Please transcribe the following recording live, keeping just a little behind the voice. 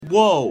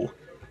Whoa.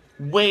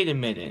 Wait a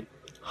minute.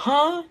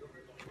 Huh?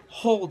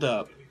 Hold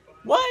up.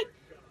 What?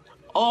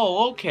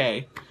 Oh,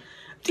 okay.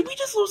 Did we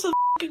just lose the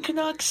f***ing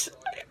Canucks?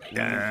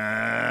 You're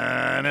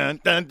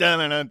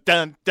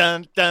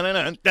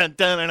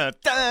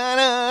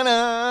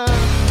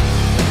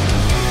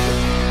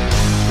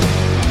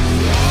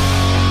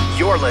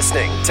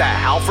listening to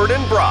Halford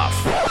and Bruff.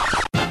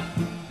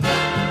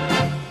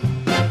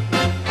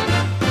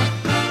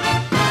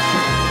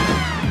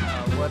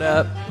 What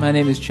up? My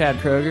name is Chad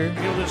Kroger.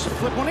 Fielders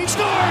flip when he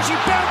scores. He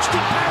bounced it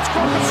past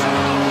Corpus.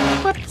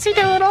 What's he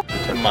doing? A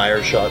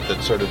Meyer shot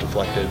that sort of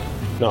deflected.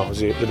 No, it was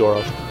the door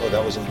off. Oh,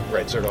 that wasn't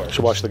right. Zerdor.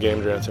 Should watch the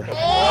game to answer.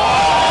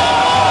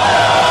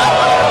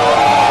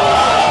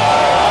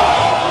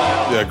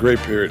 Yeah, great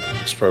period.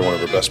 It's probably one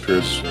of our best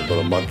periods in about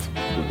a month.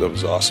 That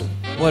was awesome.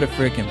 What a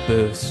freaking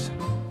boost.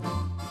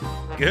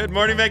 Good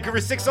morning, Vancouver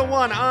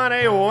 601 on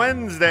a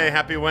Wednesday.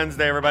 Happy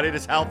Wednesday, everybody. It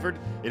is Halford.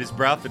 It is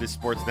Bruff. It is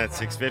Sportsnet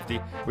 650.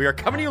 We are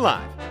coming to you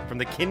live from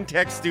the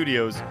Kintech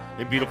Studios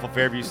in beautiful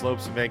Fairview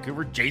Slopes in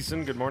Vancouver.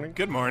 Jason, good morning.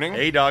 Good morning.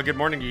 Hey, dog. Good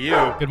morning to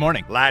you. Good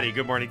morning. Laddie,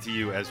 good morning to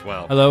you as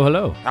well. Hello,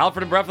 hello.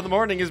 Halford and Bruff in the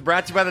morning is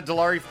brought to you by the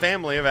Dilawri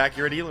family of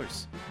Acura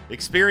dealers.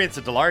 Experience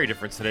the Dilawri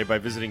difference today by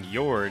visiting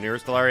your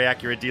nearest Dilawri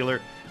Acura dealer.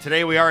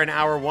 Today we are in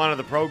hour one of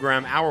the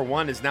program. Hour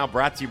one is now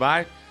brought to you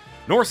by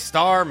North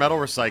Star Metal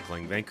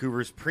Recycling.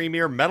 Vancouver's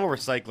premier metal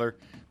recycler,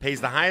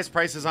 pays the highest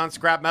prices on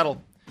scrap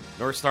metal.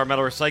 North Star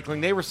Metal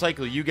Recycling, they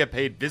recycle, you get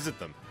paid. Visit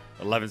them,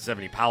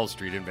 1170 Powell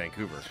Street in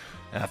Vancouver.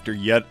 After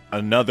yet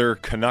another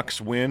Canucks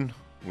win,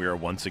 we are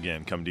once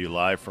again coming to you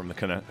live from the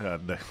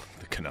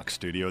Canucks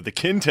studio, the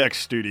Kintech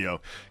studio.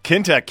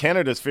 Kintech,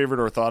 Canada's favorite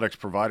orthotics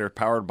provider,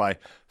 powered by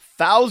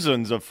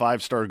thousands of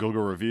five-star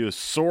Google reviews.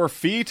 Sore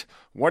feet?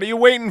 What are you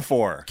waiting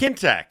for?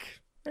 Kintech.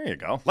 There you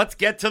go. Let's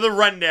get to the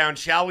rundown,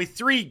 shall we?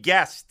 3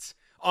 guests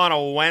on a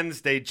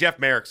Wednesday. Jeff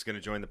Merrick's going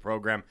to join the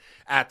program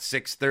at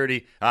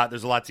 6:30.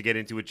 There's a lot to get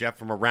into with Jeff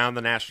from around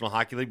the National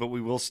Hockey League, but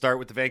we will start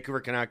with the Vancouver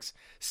Canucks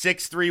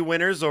 6-3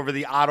 winners over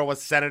the Ottawa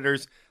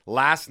Senators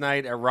last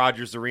night at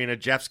Rogers Arena.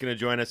 Jeff's going to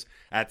join us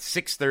at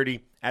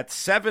 6:30. At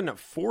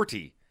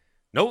 7:40,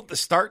 note the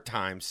start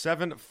time,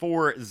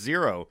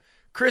 7:40.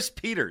 Chris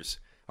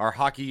Peters, our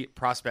hockey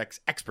prospects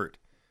expert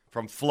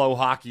from Flow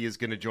Hockey, is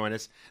going to join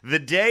us the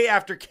day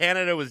after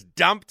Canada was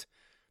dumped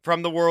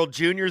from the World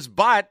Juniors.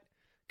 But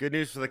good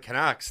news for the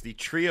Canucks, the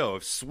trio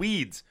of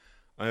Swedes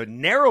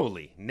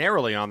narrowly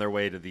on their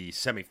way to the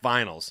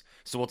semifinals.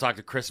 So we'll talk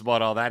to Chris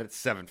about all that at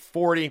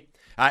 7:40.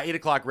 8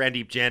 o'clock,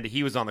 Randeep Janda.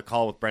 He was on the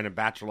call with Brendan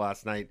Batchelor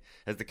last night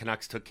as the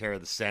Canucks took care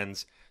of the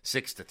Sens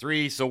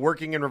 6-3. So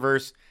working in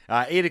reverse,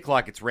 8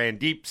 o'clock, it's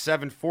Randeep.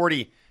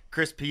 7:40,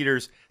 Chris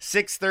Peters.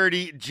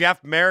 6:30,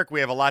 Jeff Merrick. We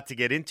have a lot to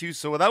get into.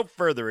 So without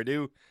further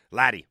ado,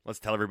 Laddie, let's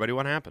tell everybody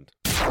what happened.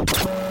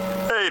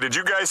 Hey, did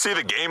you guys see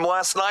the game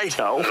last night?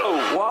 No.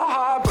 What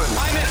happened?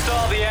 I missed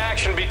all the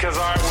action because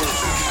I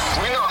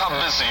was... We know how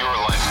busy your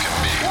life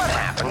can be. What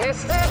happened?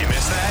 Missed it? You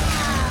missed that?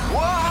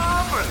 What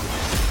happened?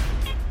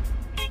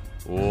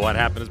 What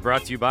Happened is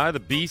brought to you by the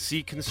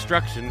BC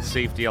Construction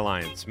Safety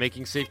Alliance,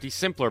 making safety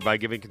simpler by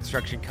giving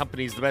construction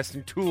companies the best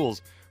in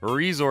tools,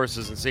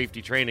 resources, and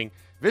safety training.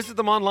 Visit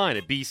them online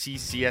at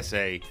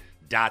bccsa.ca.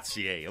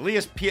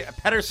 Elias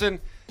Pettersson,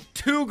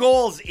 2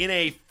 goals in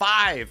a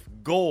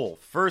 5-goal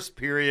first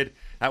period.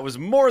 That was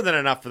more than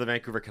enough for the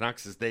Vancouver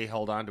Canucks as they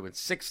held on to win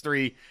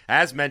 6-3,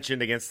 as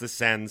mentioned, against the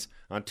Sens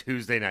on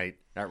Tuesday night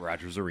at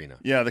Rogers Arena.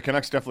 Yeah, the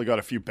Canucks definitely got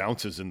a few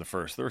bounces in the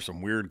first. There were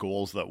some weird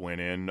goals that went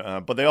in,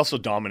 but they also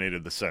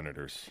dominated the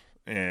Senators.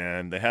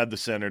 And they had the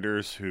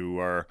Senators who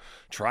are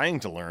trying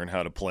to learn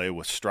how to play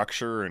with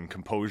structure and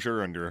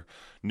composure under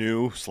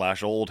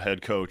new/old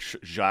head coach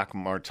Jacques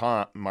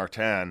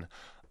Martin.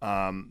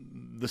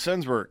 The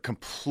Sens were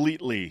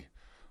completely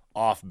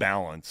off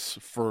balance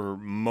for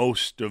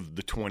most of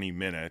the 20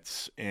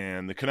 minutes,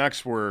 and the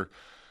Canucks were,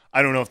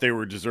 I don't know if they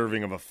were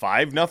deserving of a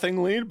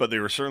 5-0 lead, but they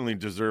were certainly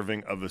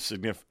deserving of a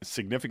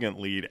significant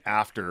lead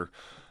after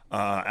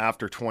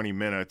 20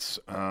 minutes.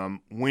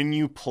 When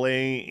you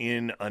play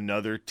in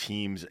another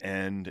team's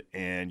end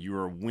and you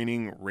are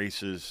winning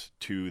races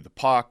to the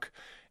puck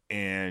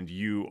and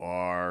you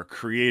are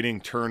creating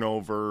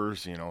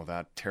turnovers, you know,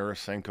 that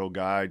Tarasenko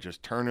guy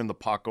just turning the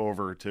puck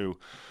over to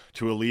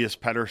Elias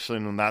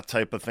Pettersson, and that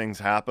type of things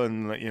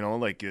happen, you know,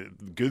 like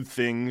good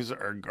things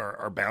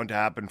are bound to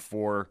happen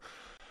for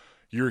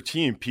your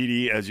team.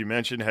 PD, as you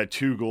mentioned, had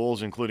 2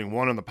 goals, including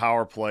 1 on the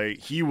power play.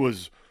 He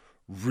was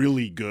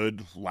really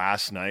good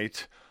last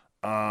night.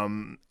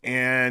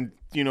 And,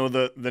 you know,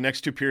 the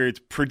next 2 periods,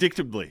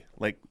 predictably,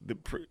 like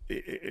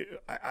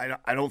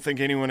I don't think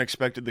anyone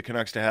expected the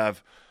Canucks to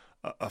have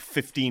a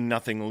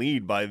 15-0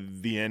 lead by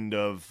the end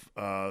of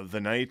the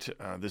night.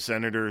 The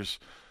Senators,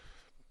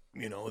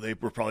 you know, they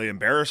were probably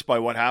embarrassed by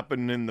what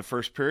happened in the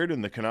first period,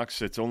 and the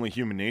Canucks, it's only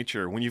human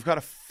nature. When you've got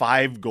a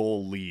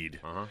 5-goal lead,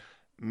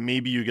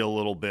 maybe you get a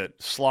little bit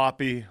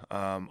sloppy.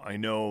 I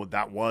know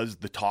that was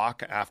the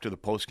talk after the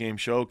post-game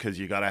show, because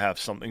you got to have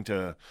something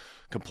to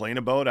complain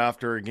about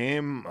after a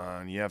game.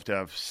 You have to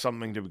have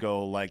something to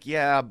go like,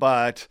 yeah,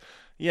 but,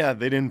 Yeah,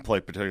 they didn't play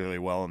particularly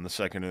well in the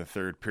second and the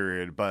third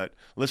period, but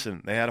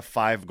listen, they had a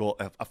five goal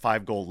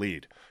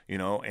lead,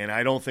 and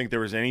I don't think there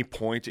was any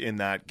point in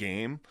that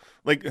game.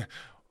 Like,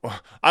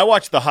 I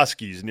watched the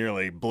Huskies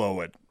nearly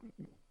blow it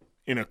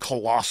in a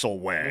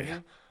colossal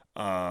way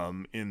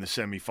in the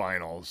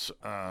semifinals.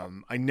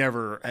 I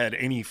never had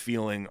any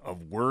feeling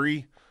of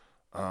worry.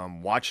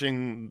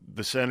 Watching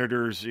the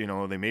Senators,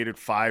 they made it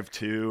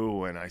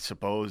 5-2, and I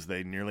suppose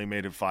they nearly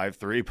made it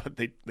 5-3, but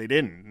they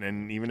didn't.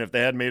 And even if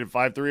they had made it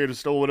 5-3, it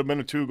still would have been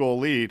a 2-goal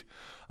lead.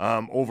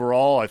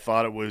 Overall, I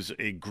thought it was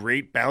a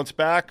great bounce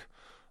back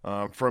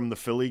from the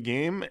Philly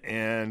game.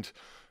 And,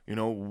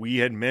 we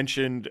had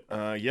mentioned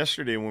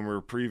yesterday when we were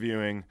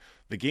previewing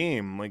the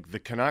game, like the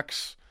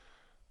Canucks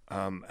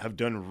have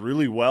done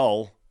really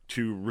well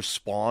to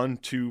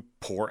respond to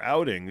poor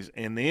outings,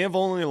 and they have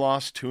only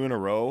lost 2 in a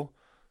row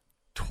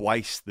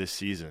twice this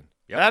season.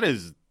 Yep.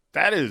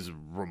 That is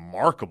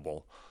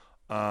remarkable.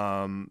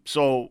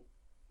 So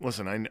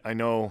listen, I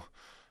know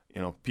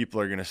people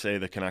are going to say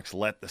the Canucks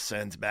let the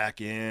Sens back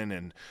in,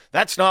 and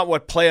that's not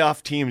what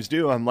playoff teams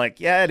do. I'm like,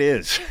 yeah, it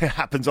is. It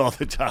happens all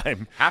the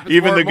time.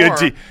 Even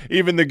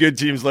the good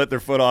teams let their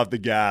foot off the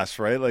gas,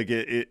 right? Like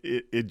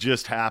it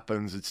just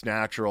happens. It's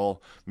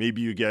natural.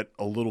 Maybe you get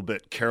a little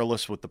bit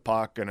careless with the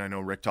puck, and I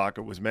know Rick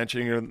Tocchet was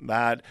mentioning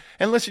that.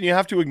 And listen, you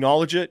have to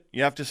acknowledge it.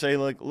 You have to say,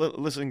 like,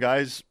 listen,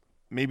 guys,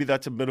 maybe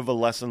that's a bit of a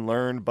lesson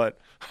learned, but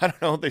I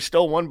don't know. They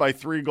still won by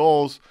 3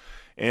 goals,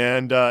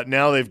 and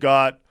now they've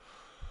got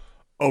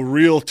a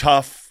real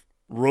tough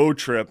road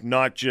trip,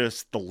 not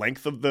just the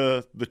length of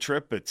the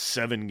trip. It's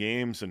 7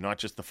 games, and not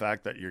just the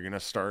fact that you're going to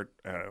start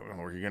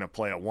or you're going to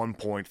play at one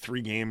point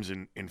 3 games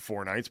in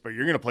 4 nights, but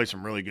you're going to play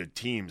some really good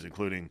teams,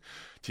 including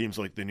teams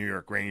like the New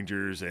York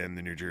Rangers and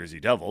the New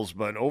Jersey Devils.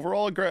 But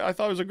overall, I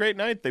thought it was a great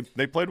night.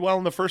 They played well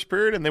in the first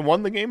period, and they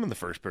won the game in the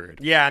first period.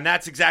 Yeah, and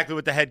that's exactly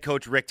what the head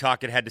coach Rick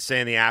Tocchet had to say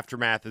in the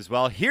aftermath as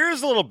well.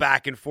 Here's a little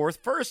back and forth.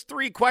 First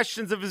 3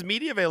 questions of his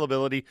media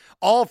availability,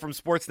 all from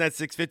Sportsnet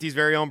 650's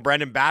very own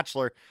Brendan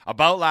Batchelor.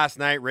 About last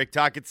night, Rick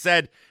Tocchet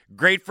said,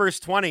 great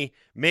first 20,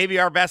 maybe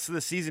our best of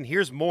the season.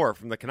 Here's more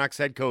from the Canucks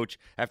head coach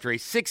after a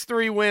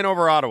 6-3 win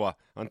over Ottawa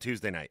on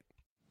Tuesday night.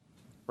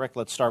 Rick,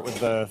 let's start with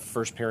the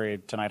first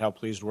period tonight. How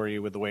pleased were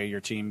you with the way your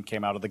team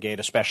came out of the gate,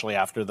 especially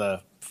after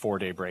the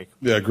 4-day break?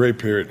 Yeah, great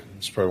period.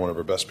 It's probably one of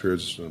our best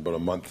periods in about a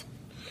month.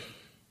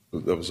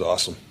 That was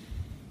awesome.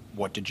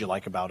 What did you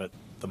like about it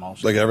the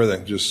most? Like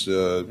everything, just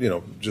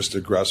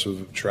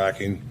aggressive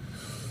tracking.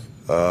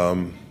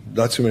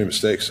 Not too many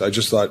mistakes. I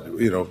just thought,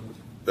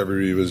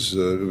 everybody was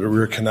we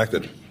were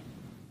connected.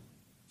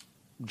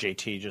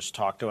 JT just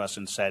talked to us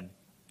and said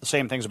the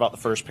same things about the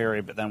first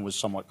period, but then was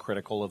somewhat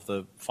critical of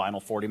the final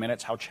 40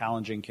 minutes. How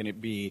challenging can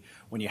it be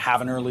when you have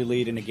an early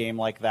lead in a game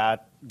like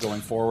that going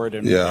forward?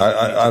 And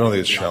I don't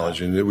think it's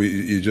challenging.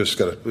 You just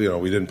got to,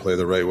 we didn't play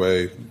the right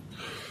way.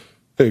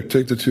 Hey,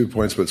 take the 2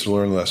 points, but it's a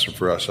learning lesson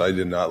for us. I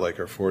did not like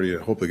our 40.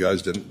 I hope the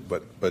guys didn't,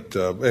 but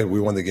hey,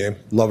 we won the game.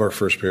 Love our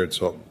first period,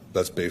 so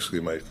that's basically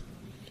my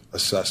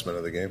assessment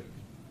of the game.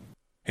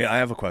 Hey, I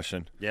have a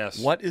question. Yes.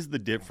 What is the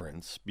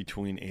difference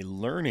between a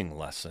learning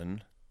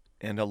lesson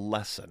and a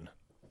lesson?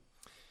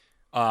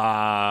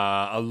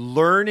 A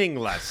learning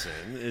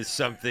lesson is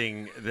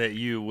something that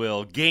you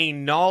will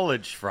gain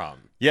knowledge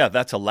from. Yeah,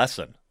 that's a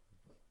lesson.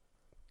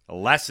 A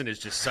lesson is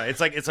just it's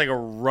like a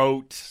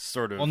rote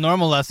sort of. Well,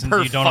 normal lessons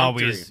you don't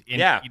always you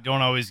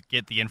don't always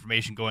get the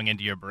information going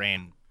into your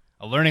brain.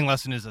 A learning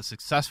lesson is a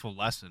successful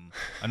lesson.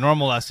 A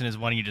normal lesson is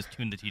one you just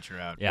tune the teacher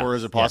out. Yeah. Or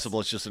is it possible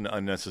it's just an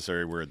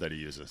unnecessary word that he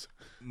uses?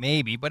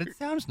 Maybe, but it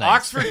sounds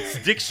nice. Oxford's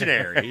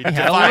dictionary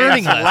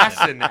defines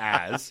lesson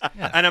as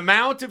an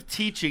amount of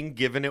teaching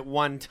given at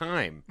one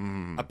time,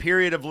 a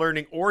period of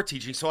learning or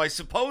teaching. So I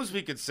suppose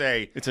we could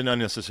say it's an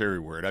unnecessary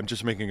word. I'm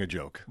just making a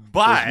joke.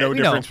 But there's no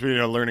difference between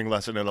a learning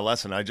lesson and a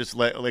lesson. I just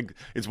like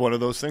it's one of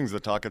those things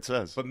that Tocchet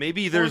says. But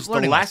maybe there's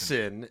the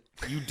lesson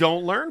you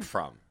don't learn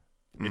from.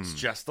 It's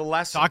just a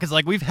lesson. Talk is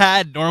like, we've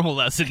had normal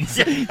lessons.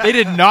 They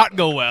did not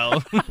go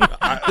well.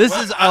 This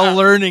is a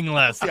learning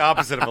lesson. It's the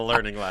opposite of a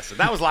learning lesson.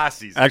 That was last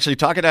season. Actually,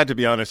 Tocchet had to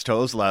be on his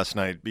toes last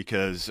night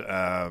because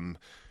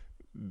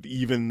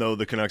even though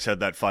the Canucks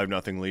had that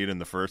 5-0 lead in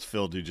the first,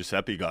 Phil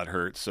DiGiuseppe got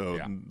hurt. So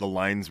the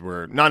lines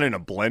were not in a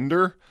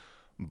blender,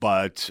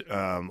 but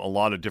a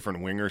lot of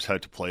different wingers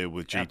had to play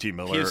with JT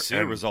Miller.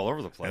 Suter was all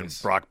over the place.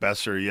 And Brock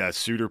Besser,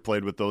 Suter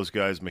played with those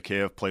guys.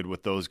 Mikheyev played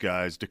with those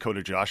guys.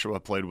 Dakota Joshua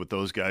played with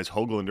those guys.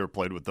 Hoglander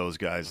played with those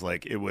guys.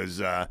 Like it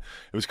was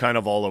kind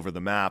of all over the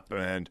map.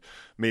 And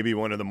maybe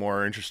one of the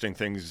more interesting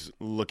things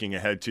looking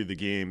ahead to the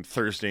game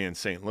Thursday in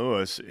St.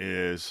 Louis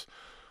is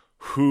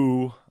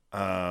who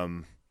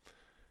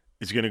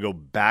is going to go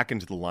back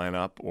into the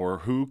lineup or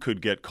who could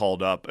get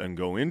called up and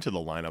go into the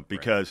lineup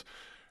because. Right.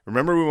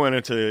 Remember we went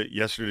into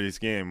yesterday's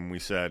game and we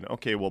said,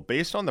 okay, well,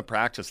 based on the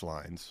practice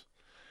lines,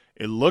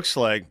 it looks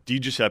like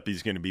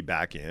DiGiuseppe's going to be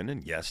back in.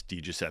 And yes,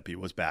 DiGiuseppe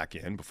was back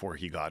in before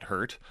he got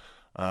hurt.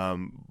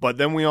 But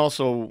then we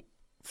also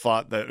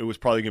thought that it was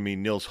probably going to be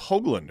Nils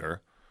Hoglander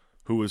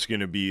who was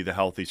going to be the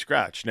healthy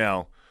scratch.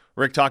 Now,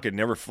 Rick Tocchet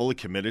never fully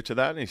committed to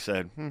that, and he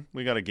said,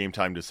 we got a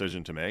game-time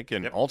decision to make,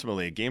 and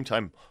ultimately a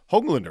game-time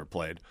Höglander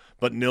played,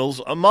 but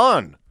Nils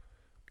Aman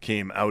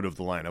came out of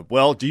the lineup.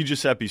 Well,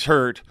 DiGiuseppe's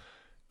hurt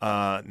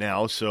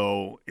now,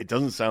 so it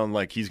doesn't sound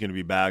like he's going to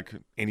be back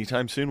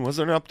anytime soon. Was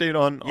there an update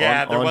on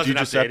there was an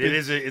DiGiuseppe?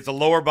 update. It's a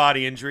lower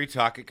body injury.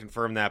 Tocchet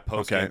confirmed that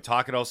post-game. Okay.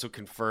 Tocchet also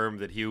confirmed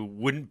that he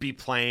wouldn't be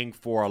playing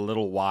for a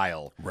little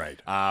while. Right.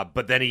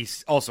 But then he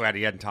also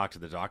he hadn't talked to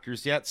the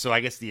doctors yet, so I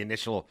guess the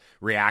initial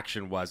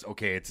reaction was,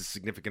 okay, it's a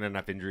significant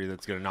enough injury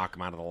that's going to knock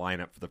him out of the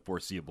lineup for the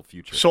foreseeable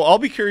future. So I'll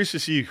be curious to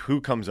see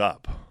who comes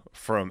up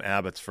from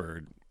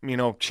Abbotsford.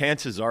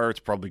 Chances are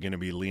it's probably going to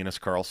be Linus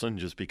Karlsson,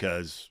 just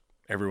because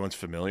everyone's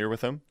familiar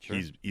with him. Sure.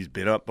 He's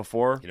been up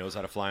before. He knows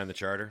how to fly on the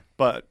charter.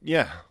 But,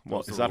 yeah.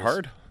 Well, is that rules.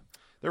 hard?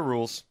 They're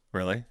rules.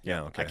 Really?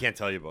 Yeah, okay. I can't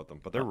tell you about them,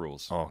 but they're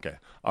rules. Oh, okay.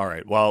 All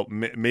right. Well,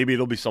 maybe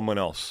it'll be someone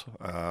else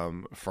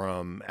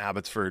from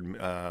Abbotsford.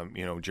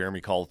 Jeremy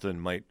Colton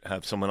might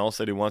have someone else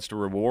that he wants to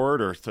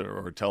reward or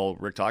tell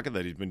Rick Tocchet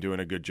that he's been doing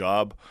a good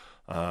job.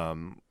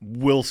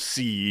 We'll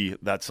see.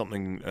 That's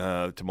something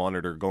to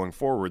monitor going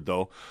forward,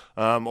 though.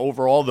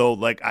 Overall,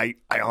 though, I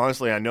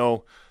honestly, I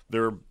know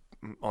they're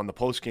on the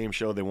post-game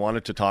show, they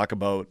wanted to talk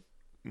about,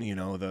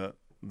 the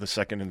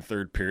second and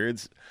third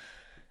periods.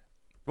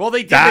 Well,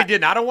 they did. They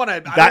didn't. I don't want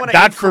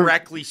to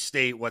incorrectly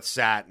state what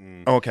Sat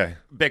and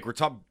Bick were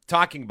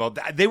talking about.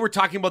 They were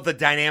talking about the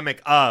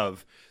dynamic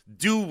of,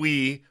 do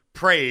we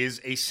praise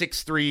a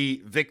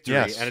 6-3 victory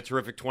and a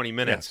terrific 20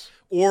 minutes,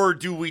 or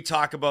do we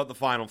talk about the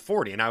final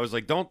 40? And I was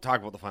like, don't talk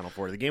about the final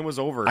 40. The game was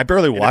over. I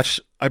barely watched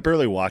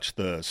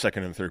the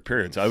second and third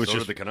periods. I was so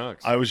just did the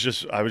Canucks. I was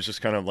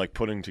just kind of like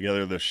putting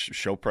together the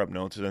show prep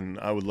notes, and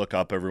I would look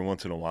up every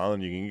once in a while,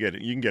 and you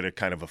can get a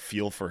kind of a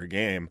feel for a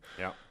game.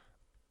 Yeah.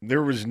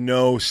 There was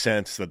no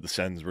sense that the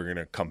Sens were going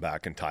to come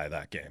back and tie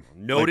that game.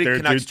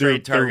 Noted Canucks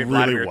trade target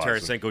Vladimir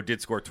Tarasenko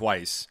did score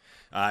twice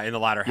in the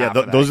latter half.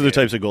 Yeah, those are the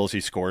types of goals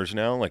he scores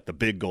now, like the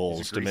big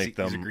goals to make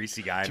them. He's a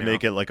greasy guy to now.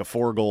 make it like a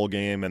 4-goal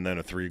game and then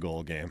a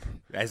 3-goal game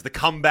as the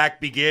comeback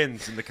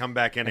begins in the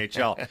comeback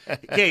NHL.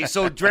 Okay,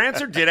 so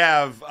Drancer did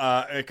have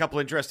a couple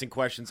interesting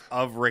questions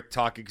of Rick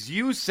Tocchet, because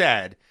you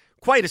said,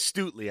 quite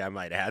astutely, I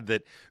might add,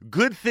 that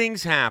good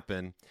things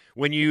happen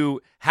when you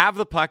have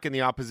the puck in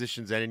the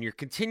opposition's end and you're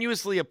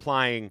continuously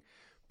applying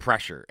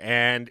pressure.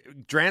 And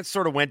Drance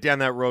sort of went down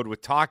that road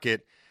with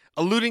Tocchet,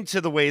 alluding to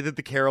the way that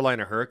the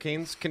Carolina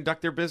Hurricanes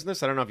conduct their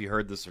business. I don't know if you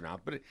heard this or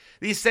not, but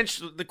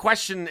the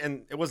question,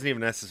 and it wasn't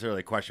even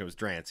necessarily a question, it was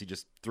Drance. He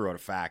just threw out a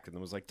fact and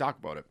then was like, talk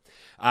about it.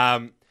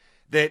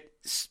 That,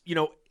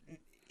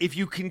 if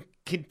you can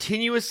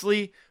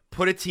continuously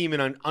put a team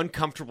in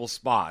uncomfortable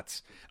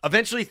spots,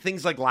 eventually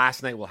things like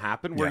last night will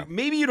happen where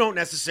maybe you don't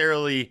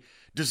necessarily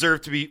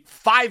deserve to be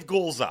 5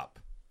 goals up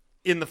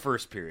in the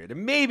first period.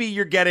 And maybe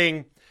you're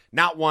getting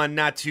not 1,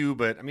 not 2,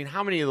 but I mean,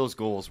 how many of those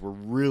goals were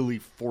really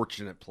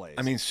fortunate plays?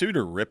 I mean,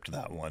 Suter ripped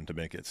that one to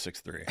make it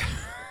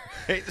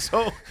 6-3.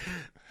 So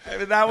I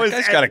mean, that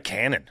guy's got a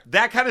cannon.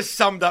 That kind of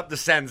summed up the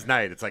Sens'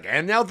 night. It's like,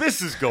 and now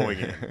this is going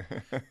in.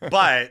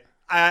 But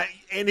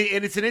and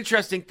it's an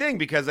interesting thing,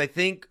 because I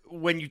think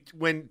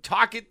when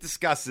Tocchet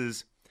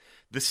discusses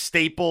the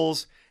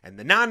staples and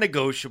the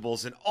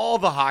non-negotiables and all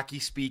the hockey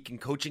speak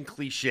and coaching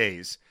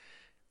cliches,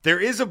 there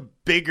is a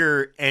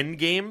bigger end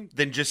game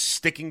than just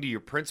sticking to your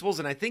principles.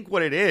 And I think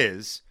what it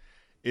is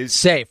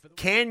safe.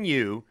 Can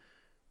you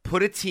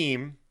put a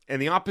team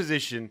and the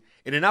opposition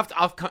in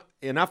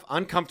enough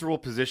uncomfortable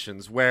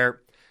positions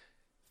where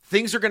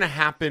things are going to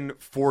happen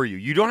for you?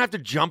 You don't have to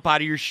jump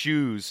out of your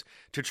shoes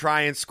to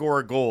try and score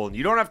a goal, and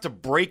you don't have to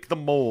break the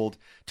mold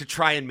to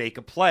try and make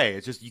a play.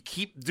 It's just you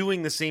keep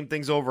doing the same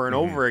things over and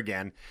over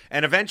again,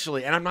 and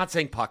eventually, and I'm not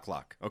saying puck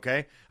luck,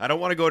 okay? I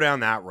don't want to go down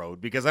that road,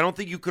 because I don't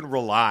think you can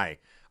rely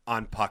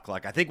on puck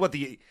luck. I think what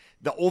the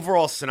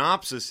overall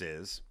synopsis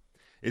is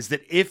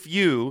that if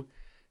you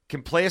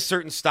can play a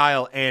certain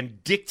style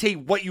and dictate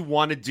what you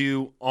want to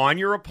do on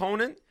your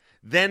opponent,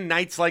 then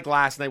nights like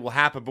last night will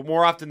happen. But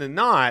more often than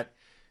not,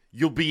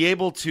 you'll be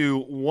able to,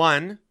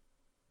 1,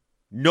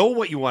 know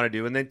what you want to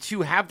do, and then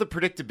 2, have the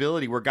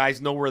predictability where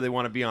guys know where they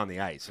want to be on the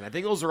ice. And I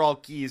think those are all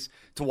keys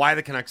to why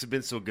the Canucks have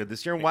been so good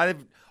this year and why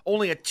they've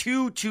only had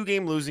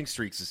 2-game losing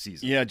streaks this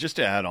season. Yeah, just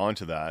to add on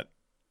to that,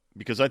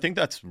 because I think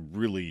that's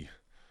really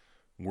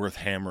worth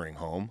hammering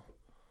home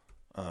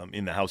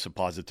in the House of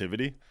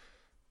Positivity.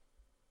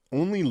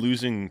 Only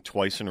losing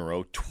twice in a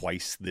row,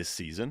 twice this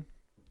season,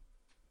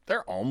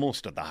 they're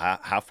almost at the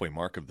halfway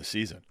mark of the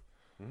season.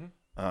 Mm-hmm.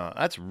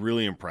 That's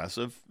really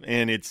impressive,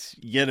 and it's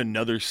yet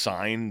another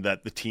sign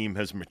that the team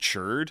has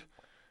matured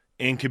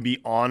and can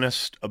be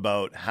honest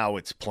about how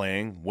it's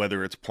playing,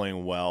 whether it's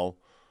playing well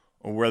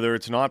or whether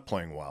it's not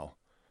playing well.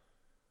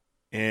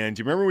 And do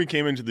you remember we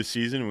came into the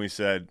season and we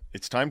said,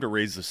 it's time to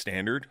raise the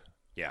standard?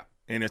 Yeah.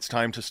 And it's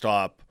time to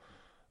stop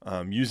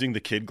using the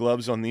kid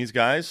gloves on these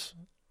guys.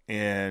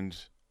 And,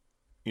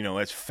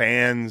 as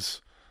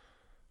fans,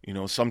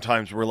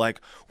 sometimes we're like,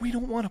 we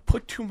don't want to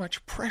put too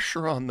much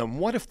pressure on them.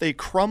 What if they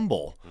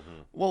crumble?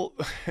 Mm-hmm. Well,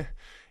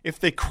 if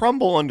they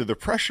crumble under the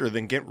pressure,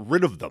 then get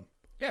rid of them.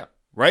 Yeah.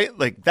 right?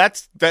 Like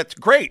that's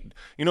great.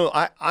 You know,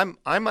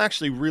 I'm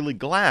actually really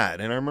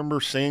glad, and I remember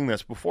saying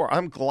this before.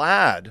 I'm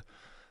glad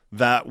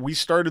that we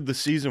started the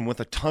season with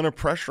a ton of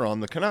pressure on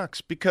the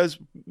Canucks because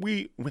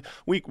we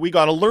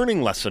got a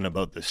learning lesson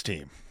about this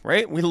team,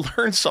 right? We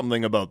learned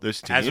something about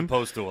this team. As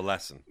opposed to a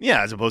lesson.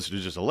 Yeah, as opposed to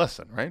just a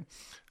lesson, right?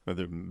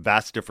 There are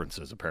vast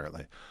differences,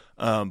 apparently.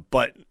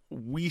 But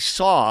we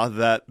saw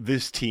that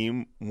this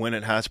team, when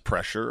it has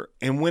pressure,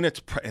 and when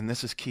it's and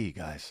this is key,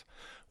 guys,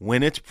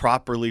 when it's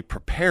properly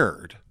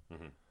prepared,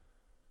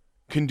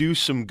 can do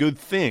some good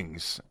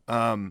things.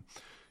 You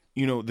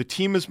know, the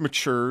team has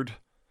matured.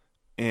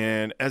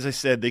 And as I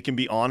said, they can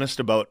be honest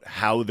about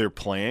how they're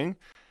playing.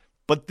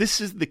 But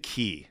this is the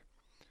key.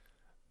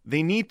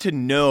 They need to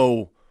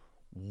know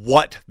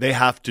what they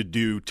have to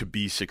do to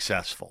be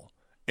successful.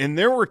 And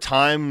there were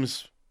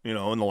times, you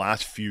know, in the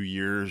last few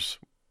years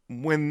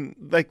when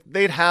like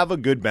they'd have a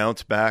good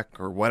bounce back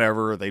or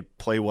whatever. They'd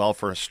play well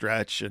for a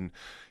stretch and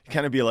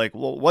kind of be like,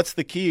 well, what's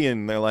the key?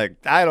 And they're like,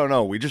 I don't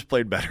know. We just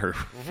played better,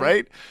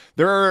 right?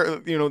 There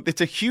are, you know,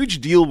 it's a huge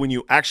deal when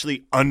you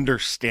actually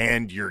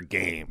understand your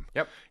game.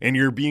 Yep. And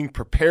you're being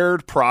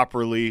prepared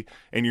properly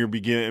and you're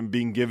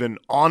being given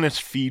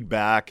honest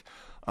feedback.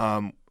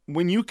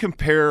 When you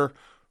compare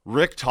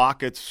Rick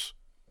Tocchet's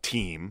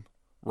team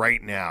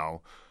right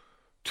now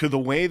to the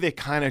way they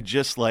kind of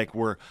just like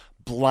were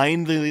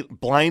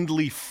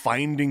blindly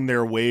finding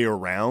their way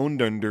around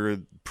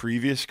under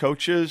previous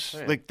coaches,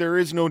 like there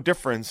is no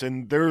difference,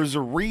 and there's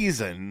a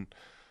reason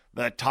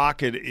that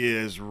Tocchet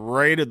is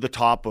right at the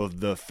top of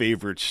the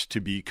favorites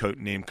to be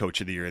named Coach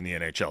of the Year in the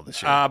NHL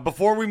this year.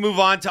 Before we move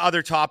on to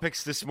other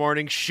topics this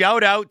morning,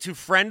 shout out to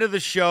friend of the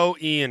show,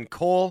 Ian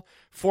Cole,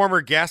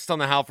 former guest on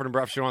the Halford and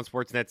Bruff Show on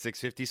Sportsnet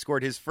 650,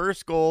 scored his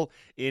first goal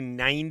in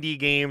 90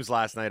 games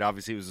last night.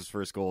 Obviously, it was his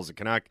first goal as a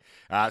Canuck.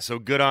 So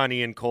good on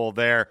Ian Cole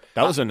there.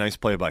 That was a nice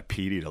play by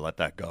Petey to let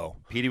that go.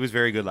 Petey was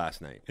very good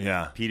last night.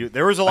 Yeah. Petey,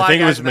 there was a lot I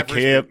think of guys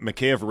it was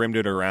Mikheyev rimmed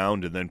it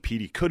around, and then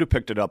Petey could have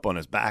picked it up on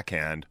his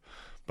backhand.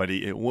 But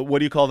what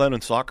do you call that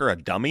in soccer? A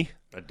dummy?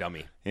 A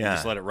dummy. Yeah. You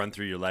just let it run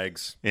through your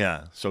legs.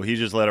 Yeah. So he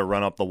just let it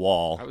run up the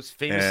wall. That was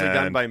famously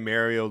done by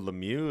Mario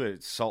Lemieux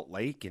at Salt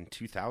Lake in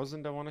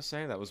 2000, I want to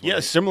say. That was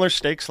similar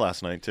stakes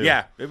last night, too.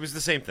 Yeah, it was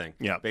the same thing.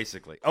 Yeah.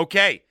 Basically.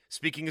 Okay,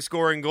 speaking of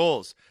scoring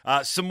goals,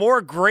 some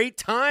more great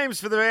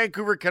times for the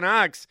Vancouver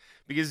Canucks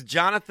because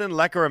Jonathan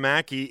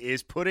Lekkerimäki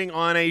is putting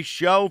on a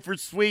show for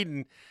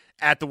Sweden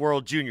at the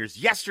World Juniors.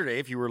 Yesterday,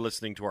 if you were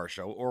listening to our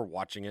show or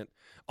watching it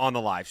on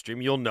the live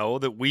stream, you'll know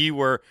that we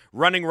were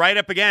running right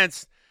up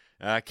against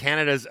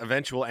Canada's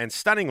eventual and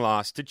stunning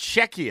loss to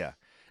Czechia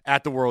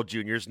at the World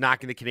Juniors,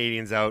 knocking the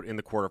Canadians out in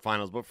the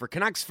quarterfinals. But for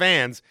Canucks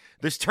fans,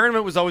 this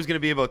tournament was always going to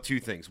be about two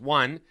things.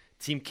 One,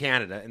 Team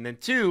Canada, and then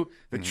two,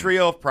 the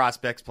trio of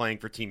prospects playing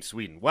for Team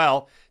Sweden.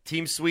 Well,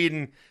 Team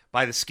Sweden,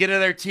 by the skin of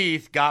their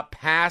teeth, got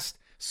past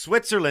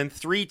Switzerland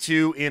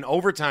 3-2 in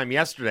overtime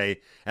yesterday,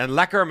 and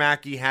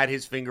Lekkerimäki had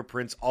his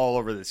fingerprints all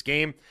over this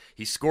game.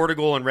 He scored a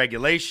goal in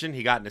regulation.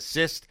 He got an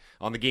assist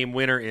on the game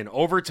winner in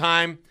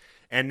overtime.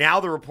 And now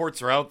the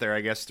reports are out there,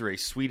 I guess, through a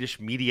Swedish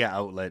media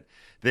outlet,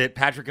 that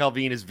Patrick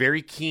Alvin is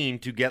very keen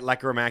to get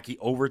Lekkerimäki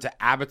over to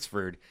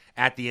Abbotsford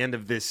at the end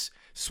of this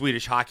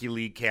Swedish Hockey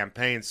League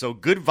campaign. So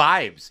good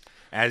vibes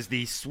as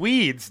the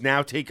Swedes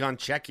now take on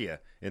Czechia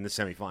in the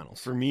semifinals.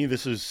 For me,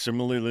 this is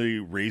similarly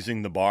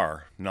raising the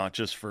bar, not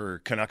just for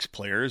Canucks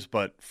players,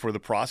 but for the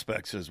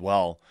prospects as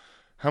well.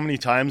 How many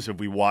times have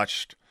we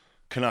watched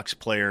Canucks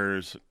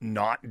players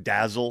not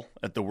dazzle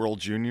at the World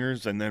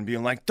Juniors and then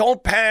being like,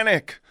 don't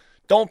panic.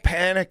 Don't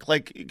panic.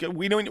 Like,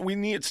 we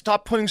need to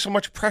stop putting so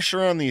much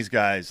pressure on these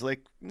guys.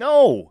 Like,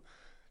 no,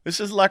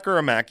 this is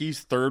Lekkerimäki's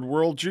third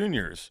World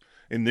Juniors.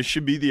 And this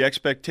should be the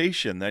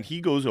expectation that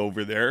he goes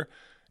over there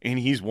and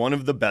he's one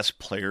of the best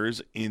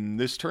players in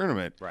this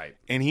tournament. Right.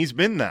 And he's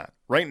been that.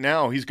 Right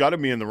now, he's got to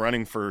be in the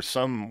running for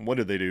some, what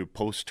do they do,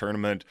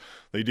 post-tournament?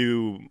 They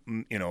do,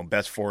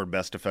 best forward,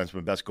 best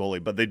defenseman, best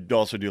goalie, but they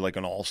also do like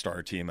an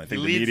all-star team. I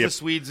think he leads the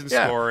Swedes in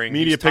scoring.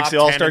 Media He's picks top the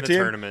all-star 10 in the team.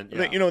 tournament.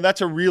 Yeah.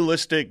 That's a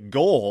realistic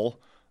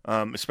goal,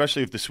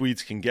 especially if the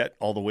Swedes can get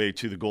all the way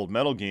to the gold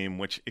medal game,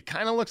 which it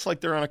kind of looks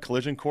like they're on a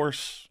collision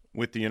course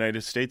with the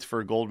United States for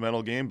a gold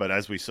medal game. But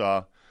as we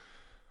saw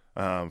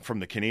from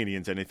the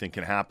Canadians, anything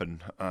can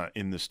happen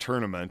in this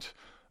tournament.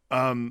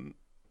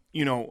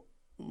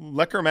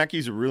 Lekkerimäki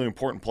is a really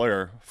important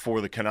player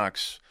for the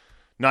Canucks,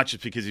 not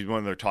just because he's one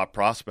of their top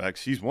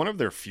prospects. He's one of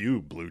their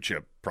few blue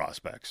chip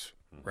prospects,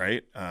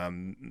 right?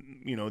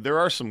 There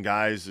are some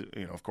guys,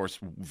 of course,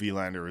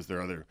 Vilander is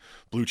their other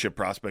blue chip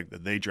prospect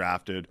that they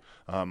drafted.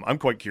 I'm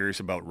quite curious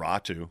about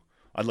Ratu.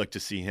 I'd like to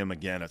see him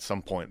again at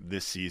some point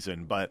this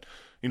season. But,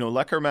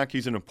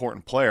 Lekkerimäki's an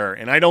important player,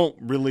 and I don't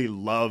really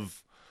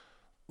love,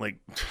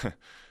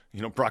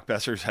 Brock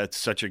Besser's had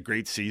such a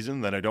great season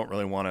that I don't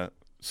really want to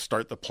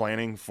start the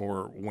planning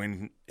for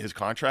when his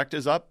contract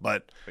is up,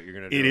 but you're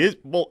gonna do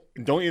it. Well,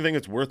 don't you think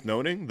it's worth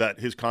noting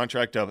that his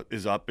contract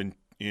is up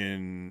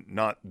in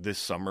not this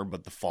summer,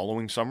 but the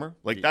following summer?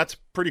 That's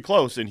pretty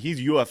close, and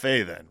he's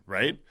UFA then,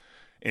 right?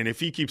 And if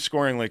he keeps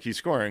scoring like he's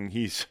scoring,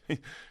 he's going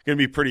to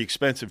be pretty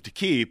expensive to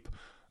keep.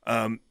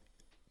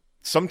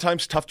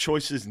 Sometimes tough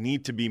choices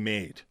need to be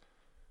made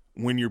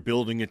when you're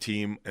building a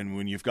team and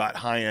when you've got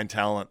high-end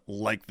talent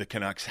like the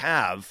Canucks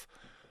have,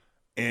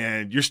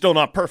 and you're still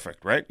not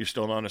perfect, right? You're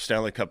still not a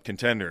Stanley Cup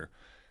contender.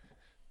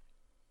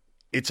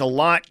 It's a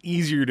lot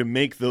easier to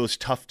make those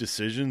tough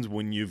decisions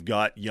when you've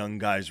got young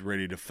guys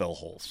ready to fill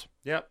holes.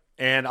 Yep.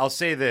 And I'll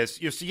say this.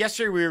 So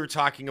yesterday we were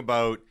talking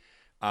about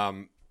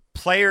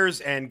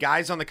players and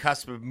guys on the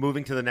cusp of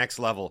moving to the next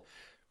level,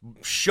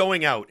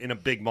 showing out in a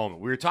big moment.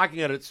 We were talking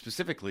about it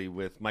specifically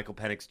with Michael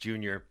Penix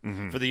Jr.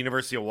 For the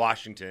University of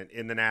Washington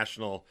in the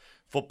national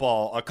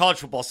football, college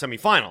football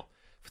semifinal,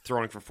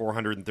 throwing for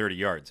 430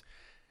 yards.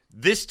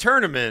 This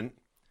tournament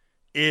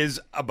is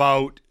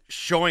about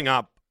showing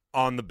up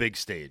on the big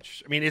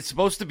stage. I mean, it's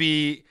supposed to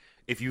be,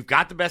 if you've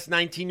got the best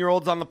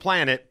 19-year-olds on the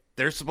planet,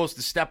 they're supposed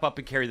to step up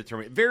and carry the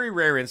tournament. Very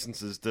rare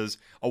instances does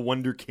a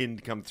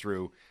wonderkind come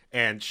through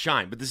and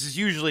shine. But this is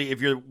usually,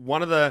 if you're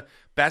one of the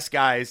best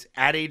guys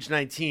at age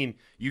 19,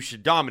 you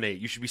should dominate.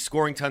 You should be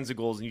scoring tons of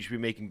goals, and you should be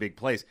making big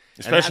plays.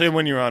 Especially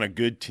when you're on a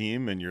good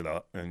team and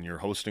you're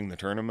hosting the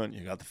tournament.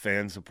 You got the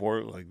fan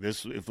support like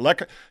this. If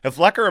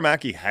Lecker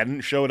Mackey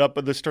hadn't showed up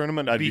at this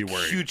tournament, I'd be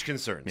worried. Huge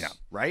concerns,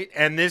 right?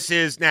 And this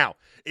is now.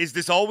 Is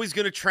this always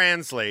going to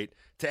translate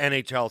to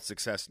NHL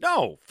success?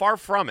 No, far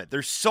from it.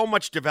 There's so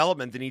much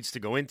development that needs to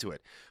go into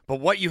it. But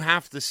what you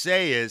have to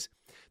say is,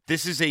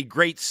 this is a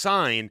great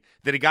sign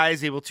that a guy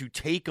is able to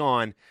take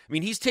on. I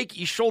mean, he's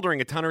shouldering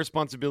a ton of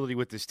responsibility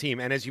with this team.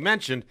 And as you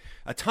mentioned,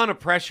 a ton of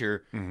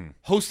pressure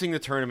hosting the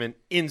tournament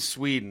in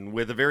Sweden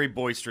with a very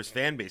boisterous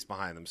fan base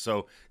behind them.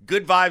 So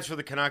good vibes for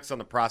the Canucks on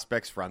the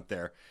prospects front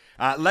there.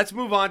 Let's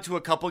move on to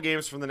a couple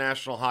games from the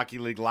National Hockey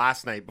League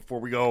last night before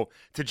we go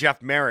to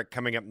Jeff Merrick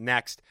coming up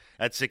next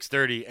at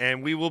 6:30.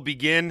 And we will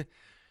begin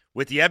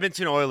with the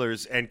Edmonton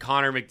Oilers and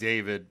Connor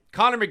McDavid.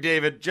 Connor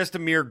McDavid, just a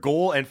mere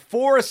goal and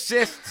 4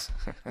 assists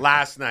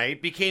last night,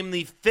 became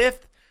the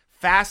 5th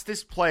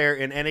fastest player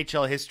in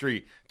NHL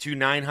history to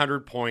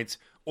 900 points.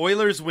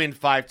 Oilers win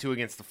 5-2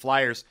 against the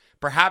Flyers.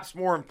 Perhaps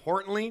more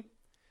importantly,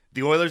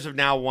 the Oilers have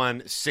now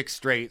won 6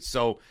 straight,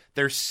 so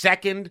their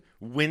second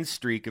win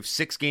streak of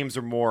 6 games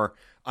or more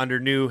under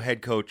new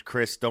head coach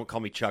Chris, don't call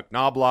me Chuck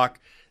Knobloch.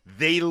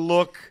 They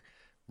look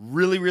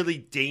really, really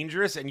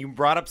dangerous. And you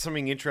brought up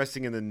something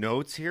interesting in the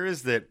notes here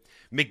is that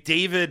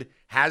McDavid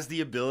has the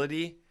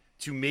ability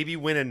to maybe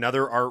win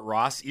another Art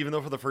Ross, even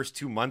though for the first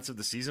 2 months of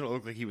the season, it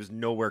looked like he was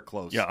nowhere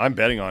close. Yeah, I'm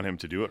betting on him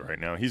to do it right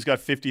now. He's got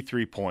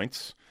 53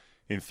 points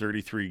in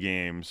 33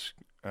 games.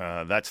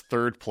 That's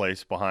third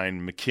place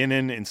behind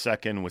McKinnon in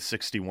second with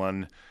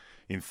 61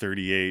 in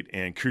 38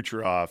 and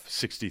Kucherov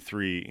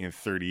 63 in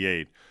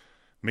 38.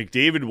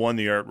 McDavid won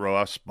the Art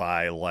Ross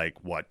by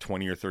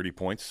 20 or 30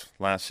 points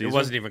last season. It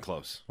wasn't even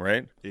close,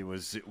 right? It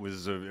was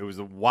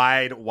a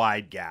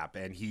wide gap,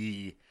 and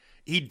he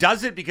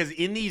does it because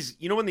in these,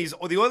 when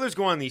the Oilers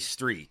go on these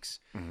streaks,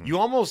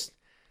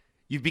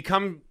 you've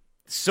become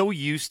so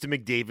used to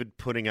McDavid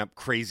putting up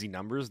crazy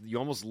numbers, you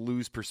almost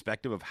lose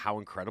perspective of how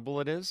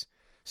incredible it is.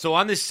 So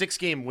on this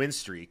 6-game win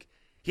streak,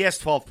 he has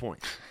 12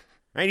 points.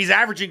 Right? He's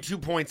averaging 2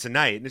 points a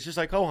night, and it's just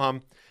like,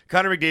 ho-hum.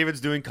 Connor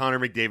McDavid's doing Connor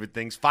McDavid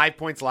things. 5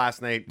 points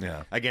last night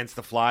against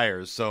the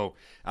Flyers. So,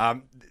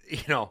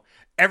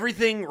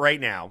 everything right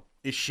now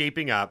is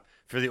shaping up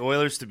for the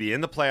Oilers to be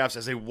in the playoffs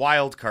as a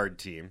wild card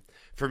team,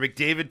 for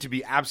McDavid to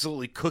be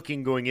absolutely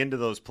cooking going into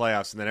those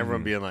playoffs, and then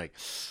everyone being like,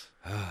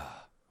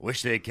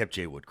 wish they had kept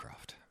Jay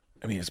Woodcroft.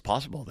 I mean, it's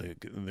possible.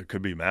 There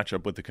could be a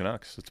matchup with the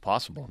Canucks. It's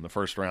possible in the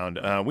first round.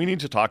 We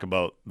need to talk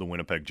about the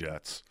Winnipeg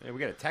Jets. Yeah, we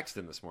got a text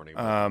in this morning.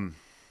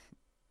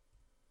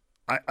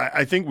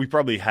 I think we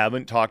probably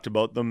haven't talked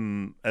about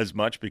them as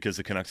much because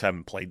the Canucks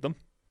haven't played them.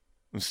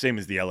 Same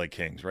as the LA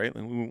Kings, right?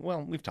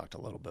 Well, we've talked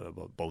a little bit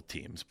about both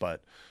teams,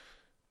 but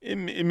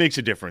it makes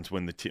a difference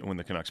when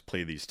the Canucks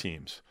play these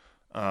teams.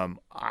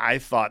 I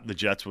thought the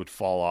Jets would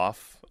fall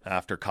off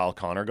after Kyle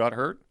Connor got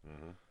hurt,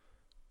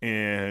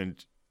 and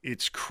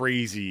it's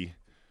crazy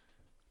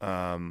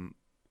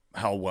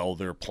how well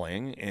they're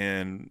playing,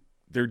 and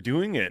they're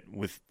doing it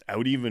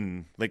without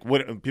even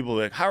what people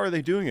are like. How are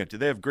they doing it? Do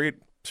they have great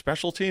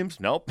special teams?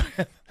 Nope.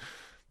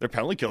 Their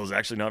penalty kill is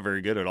actually not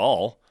very good at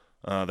all.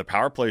 The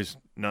power play is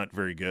not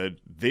very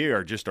good. They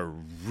are just a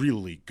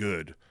really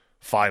good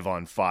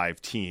 5-on-5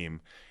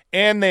 team.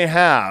 And they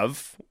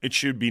have, it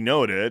should be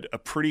noted, a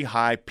pretty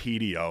high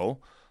PDO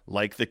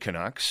like the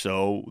Canucks.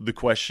 So the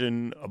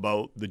question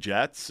about the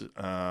Jets,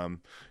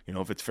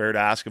 if it's fair to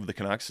ask of the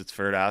Canucks, it's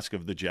fair to ask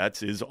of the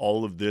Jets, is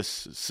all of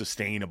this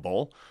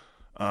sustainable?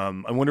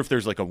 I wonder if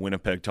there's a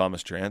Winnipeg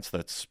Thomas Drance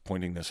that's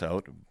pointing this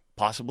out.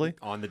 Possibly.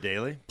 On the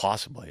daily?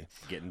 Possibly.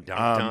 Getting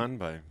dunked on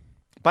by...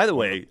 By the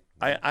way,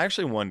 I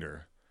actually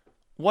wonder,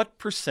 what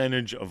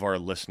percentage of our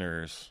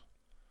listeners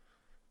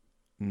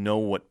know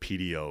what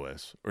PDO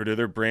is? Or do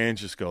their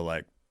brains just go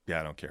yeah,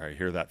 I don't care. I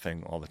hear that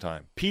thing all the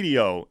time.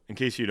 PDO, in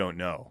case you don't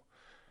know,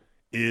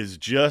 is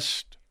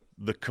just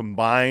the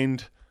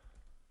combined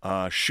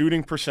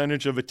shooting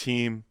percentage of a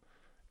team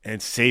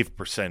and save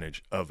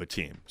percentage of a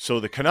team. So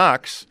the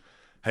Canucks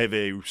have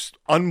a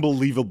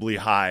unbelievably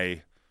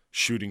high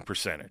shooting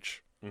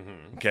percentage.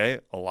 Mm-hmm. Okay?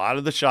 A lot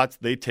of the shots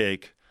they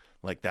take,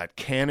 like that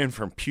cannon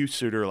from Pew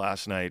Suter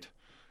last night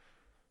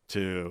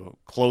to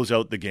close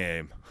out the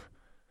game,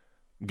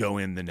 go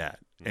in the net.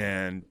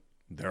 And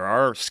there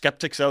are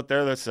skeptics out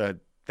there that said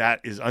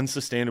that is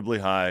unsustainably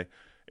high.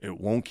 It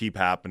won't keep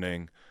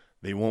happening.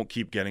 They won't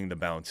keep getting the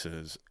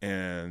bounces.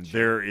 And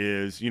there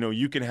is,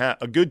 you can have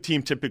a good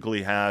team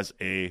typically has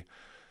a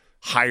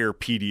higher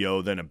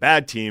PDO than a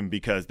bad team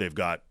because they've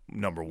got,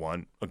 number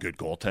one, a good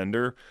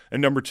goaltender,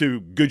 and number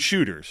two, good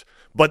shooters.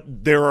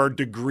 But there are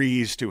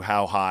degrees to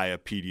how high a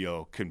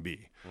PDO can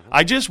be.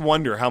 I just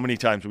wonder how many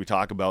times we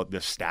talk about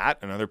this stat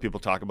and other people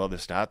talk about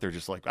this stat. They're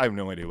just like, I have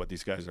no idea what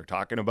these guys are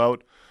talking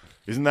about.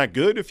 Isn't that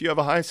good if you have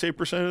a high save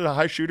percentage, a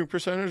high shooting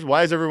percentage?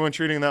 Why is everyone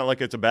treating that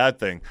like it's a bad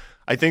thing?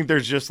 I think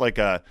there's just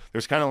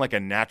there's kind of like a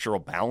natural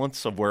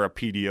balance of where a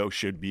PDO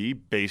should be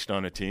based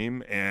on a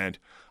team. And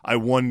I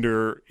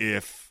wonder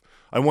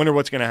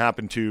what's going to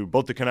happen to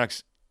both the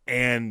Canucks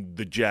and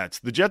the Jets.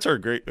 The Jets are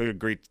a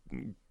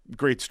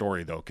great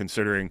story though,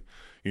 considering,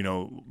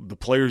 the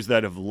players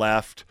that have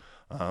left,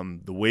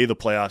 the way the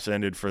playoffs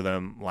ended for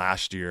them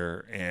last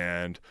year,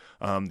 and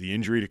the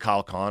injury to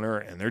Kyle Connor,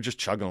 and they're just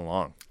chugging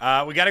along.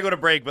 We got to go to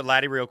break, but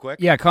Laddie, real quick.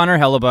 Yeah, Connor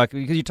Hellebuck,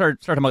 because you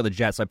started talking about the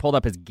Jets, so I pulled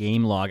up his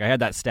game log. I had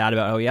that stat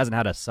about how he hasn't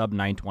had a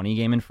sub-920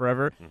 game in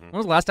forever. Mm-hmm. When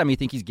was the last time you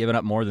think he's given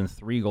up more than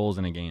 3 goals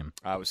in a game?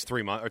 It was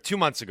 2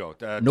 months ago.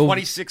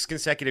 26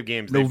 consecutive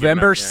games.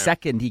 November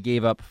 2nd, he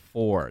gave up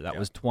 4. That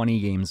was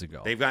 20 games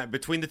ago. They've got,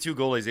 between the two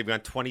goalies, they've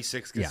gone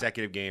 26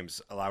 consecutive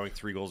games, allowing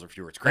 3 goals or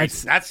fewer. It's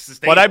crazy. That's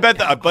sustainable. But I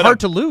bet hard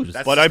to lose.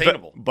 That's but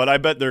sustainable. But I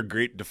bet they're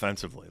great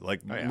defensively.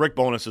 Rick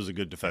Bowness is a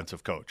good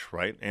defensive coach,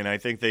 right? And I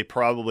think they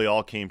probably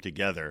all came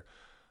together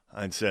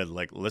and said,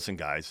 listen,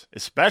 guys,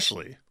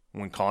 especially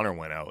when Connor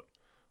went out,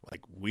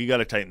 we got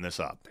to tighten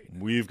this up.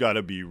 We've got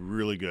to be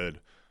really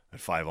good at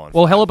 5-on-5.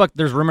 Well, Hellebuck,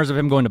 there's rumors of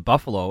him going to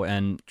Buffalo,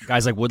 and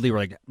guys like Woodley were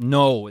like,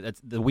 no,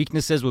 the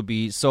weaknesses would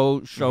be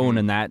so shown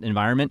in that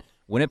environment.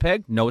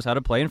 Winnipeg knows how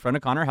to play in front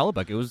of Connor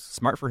Hellebuck. It was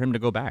smart for him to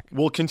go back.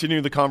 We'll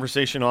continue the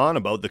conversation on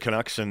about the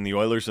Canucks and the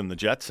Oilers and the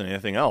Jets and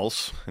anything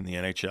else in the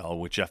NHL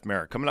with Jeff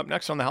Merrick. Coming up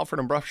next on the Halford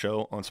and Bruff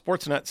Show on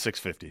Sportsnet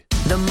 650.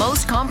 The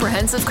most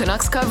comprehensive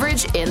Canucks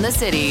coverage in the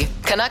city.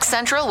 Canucks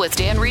Central with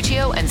Dan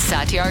Riccio and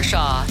Satyar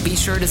Shah. Be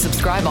sure to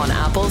subscribe on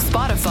Apple,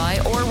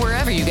 Spotify, or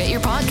wherever you get your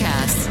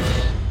podcasts.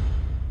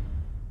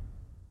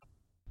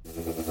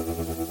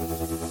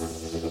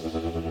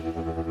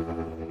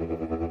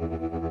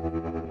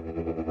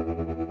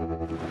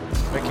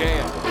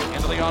 McCann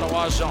into the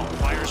Ottawa zone.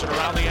 Fires it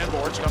around the end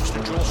boards. Comes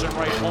to Jules in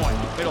right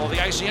point. Middle of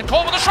the ice. And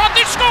Cole with a shot.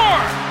 They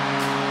score!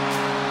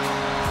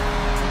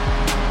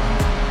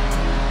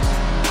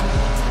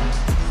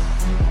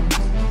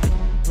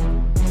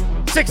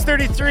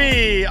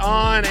 6:33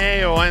 on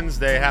a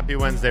Wednesday. Happy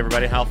Wednesday,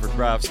 everybody. Halford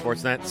Bruff,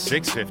 Sportsnet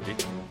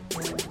 650.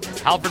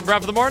 Halford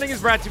Bruff of the Morning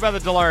is brought to you by the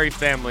Dilawri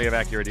family of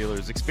Acura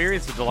dealers.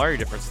 Experience the Dilawri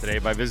difference today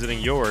by visiting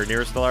your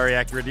nearest Dilawri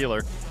Acura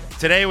dealer.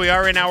 Today we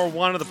are in hour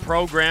 1 of the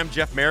program.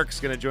 Jeff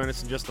Merrick's going to join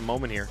us in just a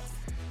moment here.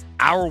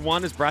 Hour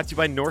 1 is brought to you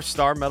by North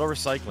Star Metal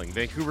Recycling,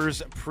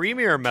 Vancouver's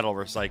premier metal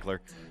recycler.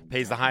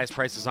 Pays the highest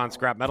prices on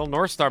scrap metal.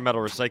 North Star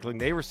Metal Recycling,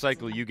 they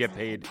recycle, you get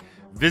paid.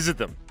 Visit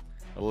them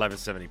at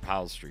 1170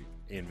 Powell Street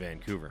in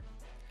Vancouver.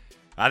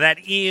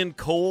 That Ian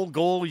Cole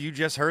goal you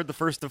just heard, the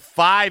first of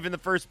 5 in the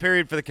first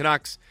period for the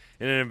Canucks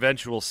in an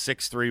eventual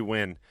 6-3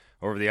 win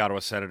over the Ottawa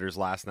Senators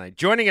last night.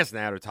 Joining us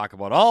now to talk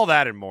about all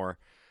that and more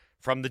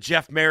from the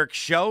Jeff Merrick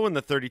Show and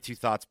the 32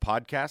 Thoughts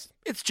podcast,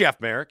 it's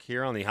Jeff Merrick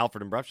here on the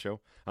Halford and Bruff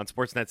Show on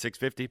Sportsnet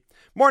 650.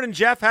 Morning,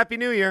 Jeff. Happy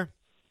New Year.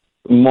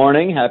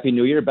 Morning. Happy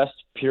New Year. Best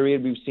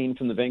period we've seen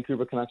from the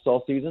Vancouver Canucks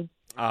all season?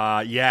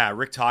 Yeah,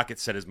 Rick Tocchet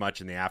said as much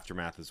in the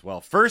aftermath as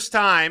well. First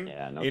time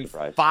in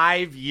surprise.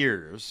 5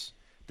 years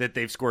that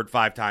they've scored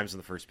 5 times in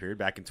the first period.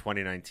 Back in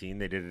 2019,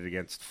 they did it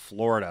against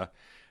Florida.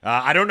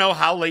 I don't know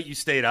how late you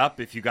stayed up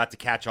if you got to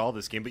catch all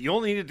this game, but you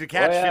only needed to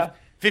catch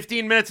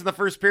 15 minutes in the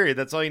first period.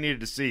 That's all you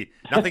needed to see.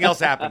 Nothing else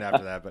happened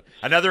after that, but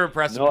another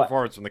impressive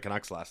performance from the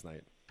Canucks last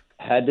night.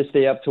 Had to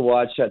stay up to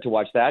watch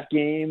that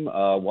game,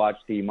 watch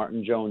the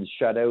Martin Jones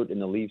shutout in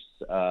the Leafs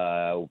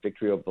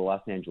victory over the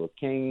Los Angeles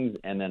Kings,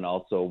 and then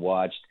also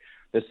watched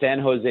the San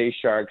Jose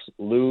Sharks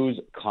lose,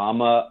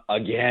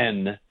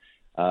 again.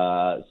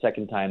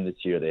 Second time this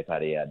year they've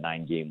had a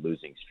 9-game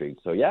losing streak.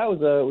 So yeah, it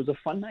was a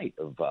fun night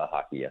of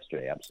hockey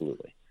yesterday.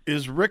 Absolutely.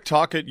 Is Rick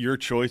Tocchet your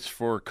choice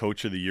for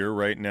Coach of the Year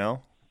right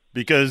now?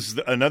 Because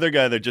another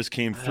guy that just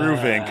came through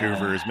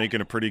Vancouver is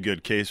making a pretty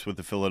good case with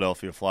the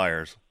Philadelphia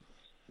Flyers.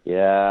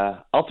 Yeah,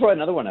 I'll throw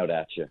another one out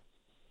at you.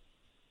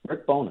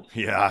 Rick Bowness.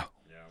 Yeah.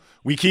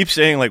 We keep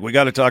saying, we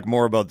got to talk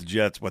more about the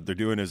Jets. What they're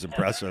doing is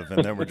impressive.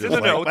 And then we're just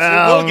well,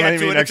 well, we'll get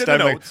maybe to it. next It's in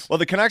time. the notes. Well,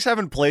 the Canucks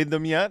haven't played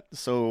them yet.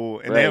 So,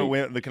 and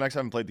the Canucks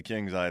haven't played the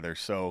Kings either.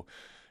 So,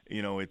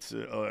 it's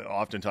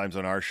oftentimes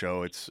on our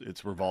show, it's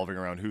revolving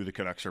around who the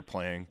Canucks are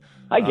playing.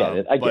 I get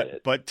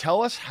it. But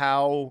tell us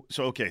how.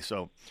 So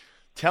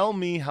tell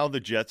me how the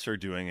Jets are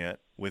doing it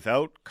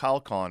without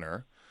Kyle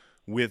Connor,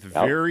 with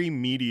very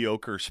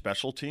mediocre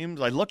special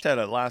teams. I looked at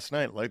it last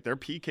night. Like, their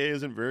PK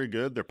isn't very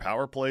good. Their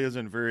power play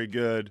isn't very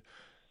good.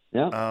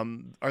 Yeah.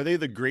 Are they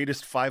the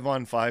greatest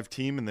 5-on-5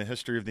 team in the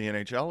history of the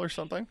NHL or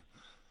something?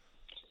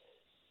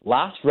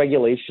 Last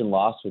regulation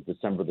loss was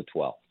December the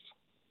 12th.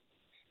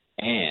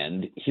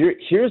 And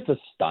here's the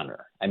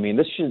stunner. I mean,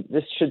 this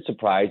should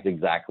surprise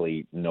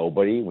exactly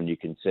nobody when you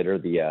consider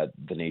the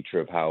nature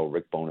of how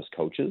Rick Bowness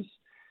coaches.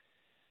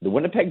 The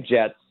Winnipeg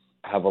Jets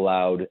have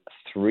allowed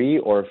 3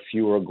 or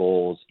fewer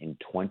goals in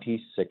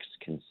 26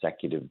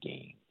 consecutive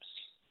games.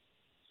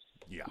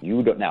 Yeah.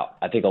 Now,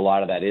 I think a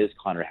lot of that is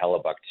Connor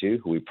Hellebuck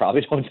too, who we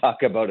probably don't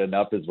talk about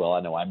enough as well.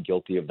 I know I'm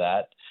guilty of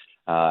that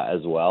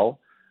as well.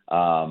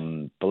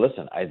 But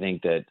listen, I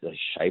think that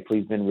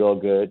Shifley's been real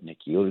good. Nick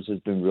Ehlers has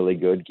been really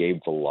good.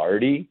 Gabe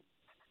Velarde,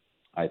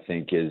 I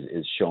think,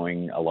 is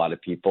showing a lot of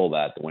people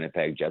that the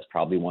Winnipeg Jets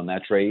probably won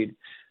that trade,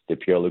 the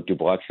Pierre-Luc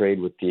Dubois trade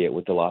with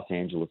the Los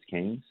Angeles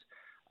Kings.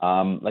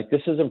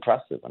 This is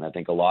impressive, and I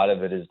think a lot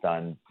of it is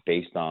done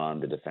based on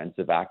the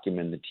defensive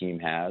acumen the team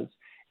has,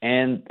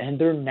 and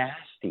they're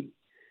nasty,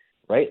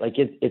 right? Like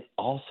it's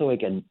also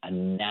like a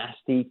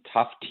nasty,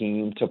 tough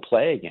team to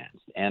play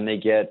against, and they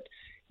get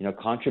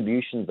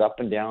contributions up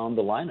and down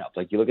the lineup.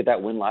 Like you look at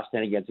that win last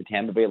night against the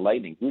Tampa Bay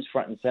Lightning. Who's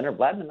front and center?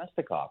 Vladimir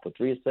Mestikov with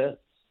 3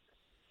 assists.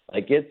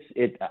 Like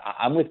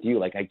I'm with you.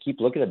 Like I keep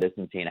looking at this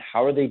and saying,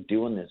 how are they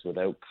doing this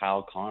without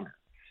Kyle Connor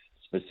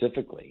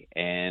specifically?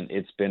 And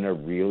it's been a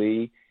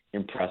really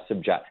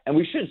impressive job. And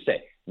we should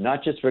say,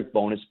 not just Rick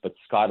Bowness, but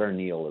Scott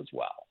Arniel as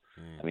well.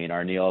 I mean,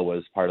 Arniel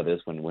was part of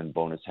this when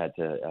Bowness had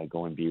to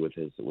go and be with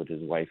his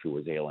wife who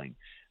was ailing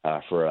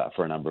for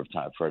a number of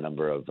time, for a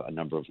number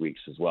of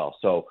weeks as well.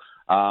 So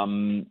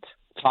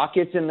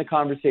Tocchet's in the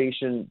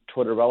conversation,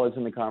 Tortorella's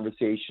in the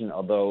conversation.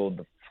 Although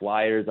the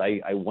Flyers,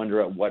 I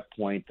wonder at what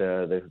point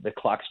the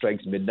clock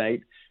strikes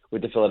midnight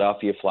with the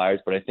Philadelphia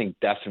Flyers. But I think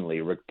definitely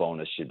Rick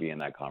Bowness should be in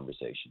that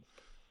conversation.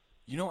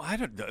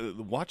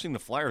 Watching the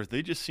Flyers,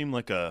 they just seem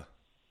like a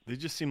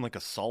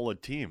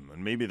solid team,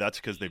 and maybe that's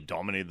because they've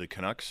dominated the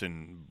Canucks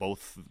in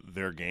both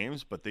their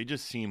games. But they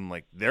just seem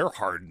like they're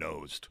hard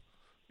nosed,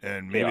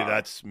 and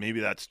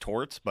maybe that's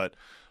Torts. But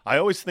I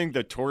always think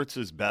that Torts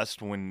is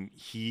best when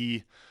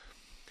he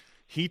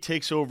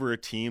takes over a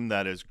team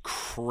that is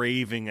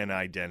craving an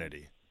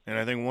identity. And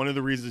I think one of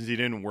the reasons he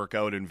didn't work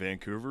out in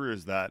Vancouver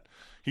is that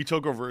he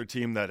took over a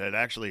team that had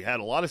actually had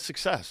a lot of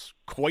success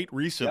quite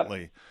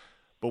recently. Yep.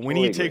 But when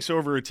he takes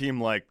over a team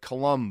like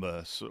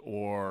Columbus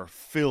or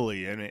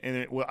Philly,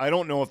 I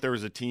don't know if there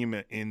was a team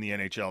in the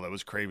NHL that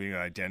was craving an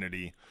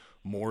identity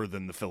more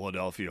than the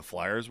Philadelphia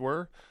Flyers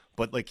were,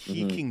 but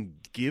he can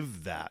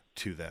give that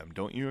to them.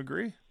 Don't you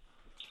agree?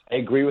 I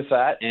agree with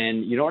that.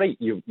 And you know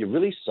what? You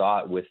really saw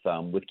it with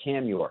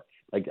Cam York.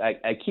 Like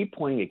I keep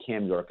pointing at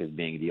Cam York as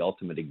being the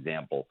ultimate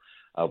example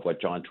of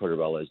what John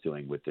Tortorella is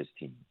doing with this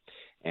team.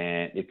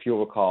 And if you'll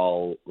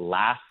recall,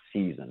 last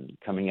season,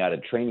 coming out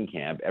of training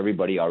camp,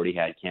 everybody already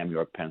had Cam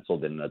York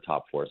penciled in the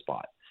top 4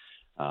 spot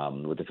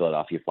with the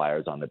Philadelphia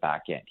Flyers on the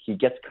back end. He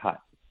gets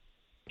cut,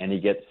 and he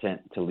gets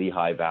sent to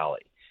Lehigh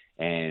Valley.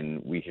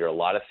 And we hear a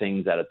lot of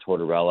things out of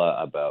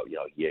Tortorella about,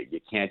 you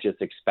can't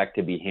just expect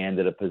to be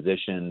handed a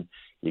position.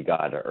 You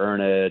got to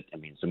earn it. I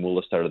mean,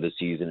 Zamula started the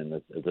season in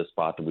the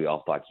spot that we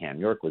all thought Cam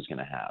York was going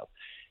to have.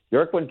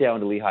 York went down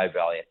to Lehigh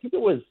Valley. I think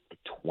it was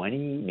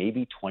 20,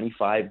 maybe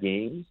 25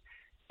 games,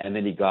 and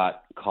then he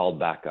got called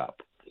back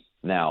up.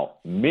 Now,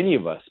 many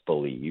of us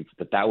believe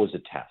that was a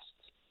test.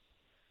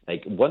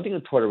 Like, one thing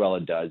that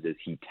Tortorella does is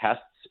he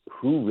tests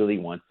who really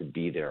wants to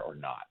be there or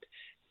not.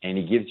 And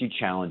he gives you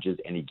challenges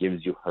and he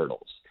gives you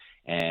hurdles.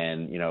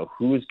 And,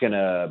 who's going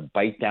to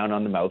bite down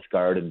on the mouth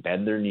guard and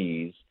bend their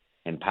knees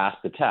and pass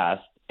the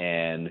test,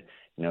 and,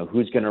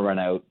 who's going to run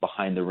out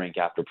behind the rink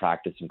after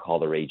practice and call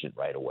their agent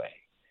right away.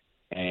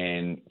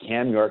 And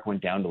Cam York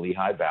went down to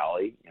Lehigh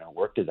Valley,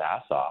 worked his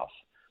ass off,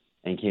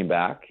 and came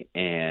back,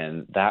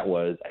 and that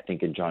was, I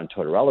think, in John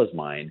Tortorella's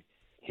mind,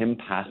 him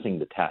passing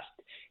the test.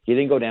 He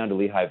didn't go down to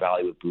Lehigh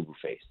Valley with boo-boo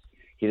face.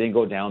 He didn't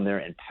go down there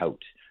and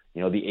pout.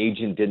 The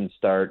agent didn't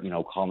start,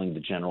 calling the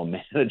general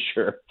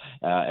manager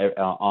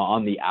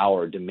on the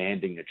hour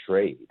demanding a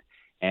trade.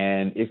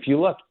 And if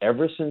you look,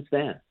 ever since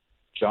then,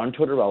 John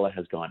Tortorella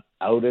has gone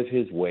out of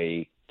his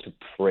way to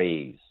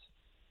praise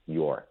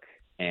York.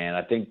 And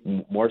I think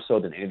more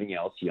so than anything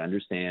else, he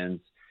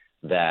understands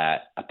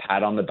that a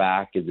pat on the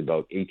back is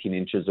about 18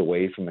 inches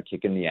away from a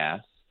kick in the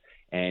ass,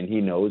 and he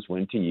knows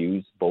when to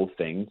use both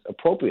things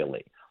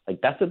appropriately. Like,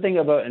 that's the thing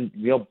about, and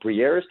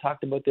Briere has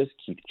talked about this,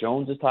 Keith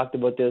Jones has talked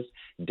about this,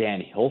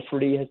 Dan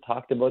Hilferty has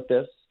talked about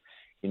this.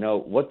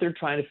 What they're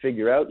trying to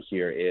figure out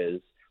here is,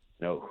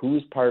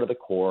 who's part of the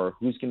core,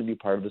 who's going to be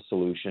part of the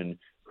solution,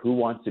 who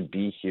wants to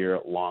be here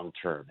long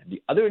term. And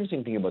the other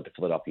interesting thing about the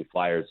Philadelphia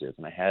Flyers is,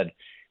 and I had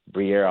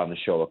Briere on the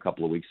show a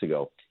couple of weeks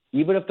ago,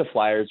 even if the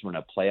Flyers were in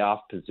a playoff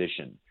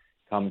position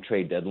come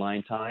trade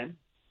deadline time,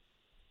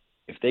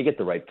 if they get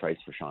the right price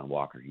for Sean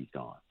Walker, he's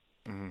gone.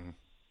 Mm-hmm.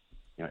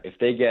 If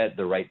they get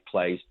the right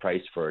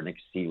price for Nick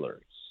Seeler,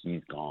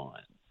 he's gone.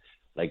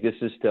 Like, this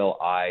is still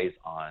eyes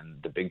on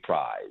the big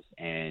prize,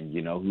 and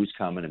you know who's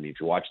coming. I mean, if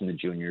you're watching the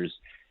juniors,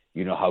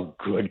 you know how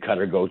good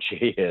Cutter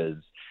Gauthier is.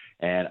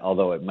 And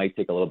although it might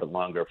take a little bit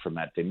longer for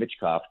Matvei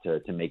Michkov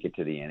to make it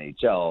to the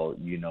NHL,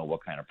 you know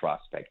what kind of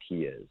prospect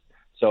he is.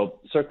 So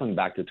circling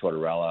back to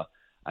Tortorella,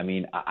 I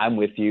mean, I'm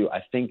with you. I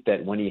think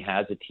that when he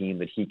has a team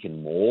that he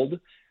can mold,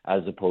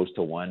 as opposed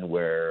to one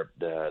where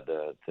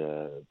the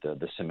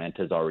cement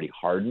has already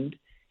hardened,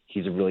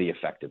 he's a really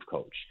effective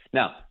coach.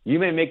 Now, you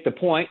may make the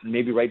point, and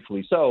maybe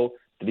rightfully so,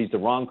 that he's the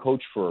wrong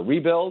coach for a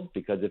rebuild,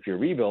 because if you're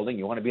rebuilding,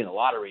 you want to be in the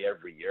lottery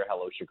every year.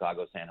 Hello,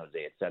 Chicago, San Jose,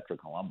 et cetera,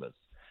 Columbus.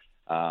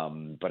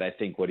 But I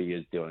think what he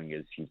is doing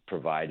is he's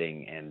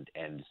providing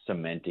and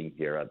cementing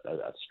here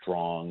a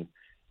strong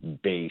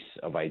base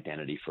of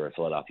identity for a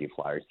Philadelphia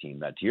Flyers team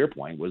that, to your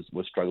point, was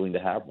struggling to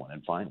have one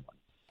and find one.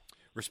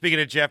 We're speaking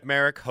to Jeff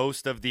Marek,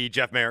 host of the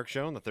Jeff Marek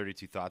Show and the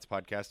 32 Thoughts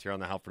podcast here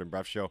on the Halford and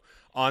Bruff Show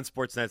on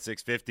Sportsnet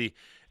 650.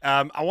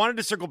 I wanted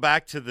to circle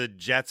back to the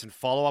Jets and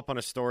follow up on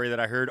a story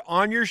that I heard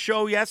on your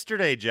show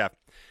yesterday, Jeff.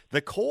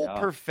 The Cole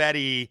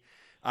Perfetti,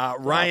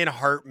 Ryan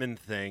Hartman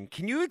thing.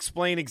 Can you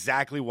explain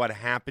exactly what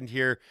happened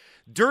here?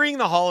 During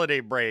the holiday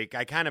break,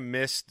 I kind of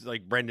missed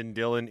like Brendan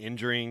Dillon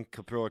injuring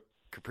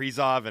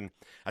Kaprizov, and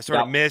I sort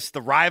of missed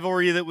the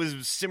rivalry that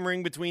was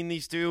simmering between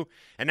these two.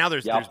 And now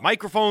there's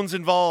microphones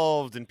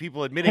involved and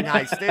people admitting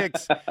high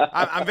sticks.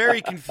 I'm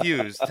very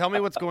confused. Tell me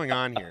what's going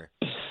on here.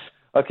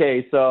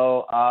 Okay,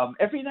 so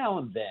every now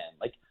and then,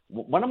 like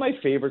one of my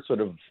favorite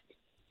sort of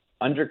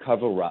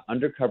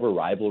undercover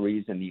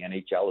rivalries in the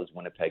NHL is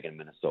Winnipeg and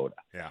Minnesota.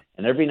 Yeah.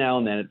 And every now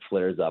and then it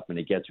flares up and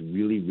it gets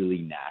really,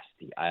 really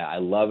nasty. I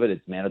love it.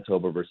 It's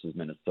Manitoba versus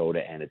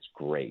Minnesota, and it's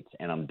great.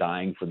 And I'm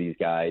dying for these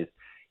guys,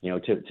 you know,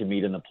 to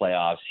meet in the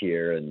playoffs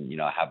here and, you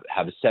know,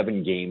 have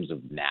 7 games of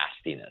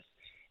nastiness.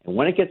 And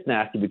when it gets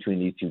nasty between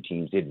these two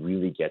teams, it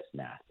really gets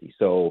nasty.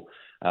 So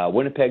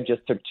Winnipeg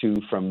just took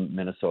 2 from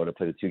Minnesota,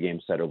 played a 2-game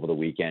set over the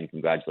weekend.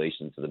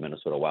 Congratulations to the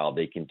Minnesota Wild.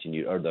 They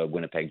continue, or the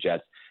Winnipeg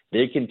Jets.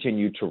 They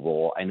continue to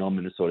roll. I know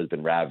Minnesota's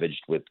been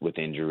ravaged with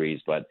injuries,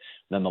 but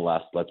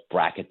nonetheless, let's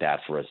bracket that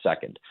for a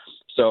second.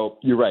 So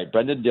you're right.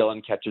 Brendan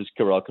Dillon catches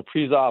Kirill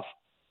Kaprizov,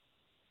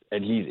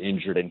 and he's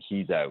injured and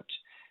he's out.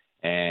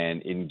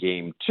 And in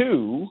game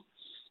 2,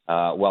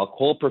 while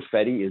Cole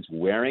Perfetti is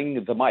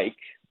wearing the mic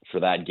for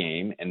that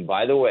game, and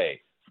by the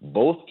way,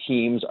 both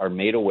teams are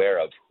made aware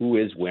of who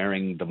is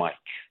wearing the mic.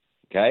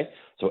 Okay?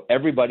 So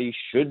everybody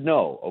should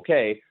know,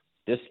 okay,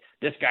 this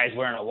guy's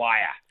wearing a wire.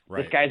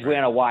 Right, this guy's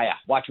wearing a wire.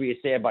 Watch what you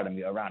say about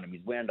him around him.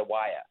 He's wearing the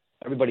wire.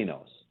 Everybody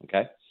knows,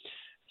 okay?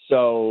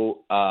 So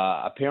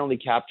apparently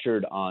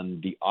captured on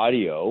the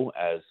audio,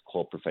 as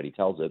Cole Perfetti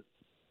tells it,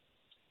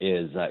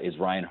 is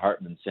Ryan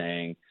Hartman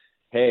saying,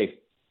 hey,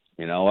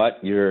 you know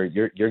what? You're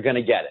going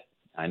to get it.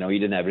 I know you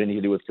didn't have anything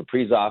to do with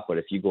Kaprizov, but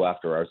if you go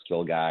after our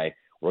skill guy,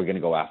 we're going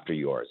to go after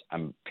yours.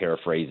 I'm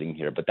paraphrasing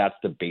here, but that's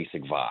the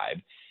basic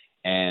vibe.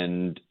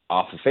 And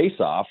off the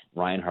face-off,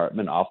 Ryan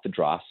Hartman, off the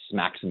draw,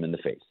 smacks him in the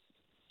face.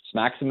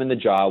 Smacks him in the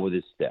jaw with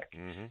his stick.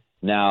 Mm-hmm.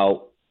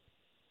 Now,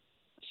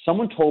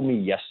 someone told me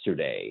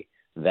yesterday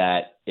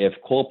that if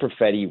Cole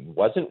Perfetti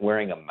wasn't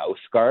wearing a mouth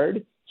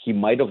guard, he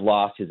might have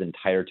lost his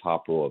entire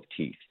top row of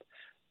teeth.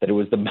 That it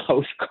was the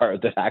mouth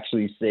guard that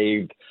actually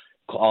saved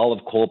all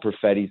of Cole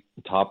Perfetti's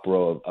top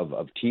row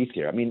of teeth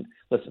here. I mean,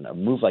 listen, a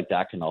move like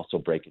that can also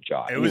break a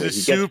jaw. It was a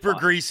super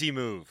greasy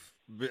move.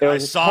 I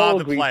saw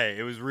the play.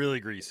 It was really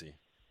greasy.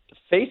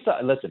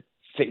 Listen,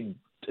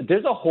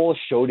 there's a whole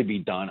show to be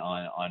done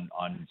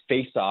on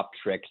face-off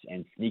tricks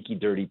and sneaky,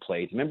 dirty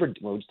plays. Remember, when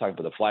we were just talking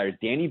about the Flyers,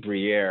 Danny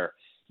Briere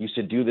used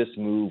to do this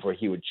move where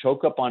he would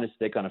choke up on his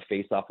stick on a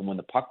face-off, and when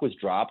the puck was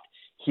dropped,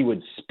 he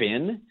would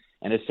spin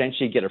and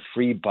essentially get a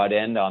free butt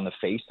end on the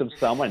face of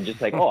someone, and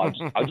just like, oh,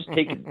 I'll just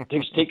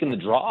taking the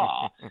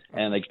draw,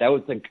 and like that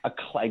was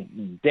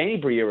Danny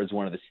Briere was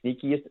one of the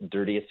sneakiest,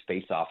 dirtiest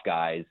face-off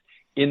guys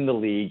in the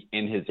league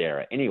in his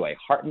era. Anyway,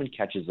 Hartman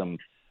catches him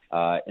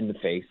in the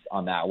face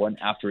on that one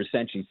after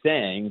essentially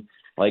saying,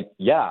 like,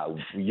 yeah,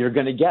 you're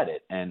going to get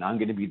it, and I'm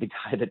going to be the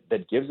guy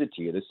that gives it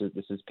to you. This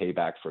is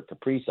payback for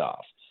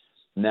Kaprizov.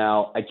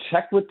 Now, I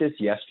checked with this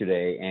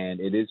yesterday, and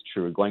it is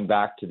true. Going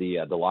back to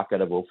the lockout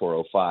of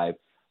 04-05,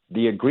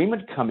 the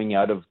agreement coming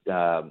out of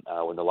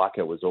when the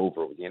lockout was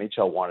over, the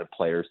NHL wanted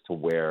players to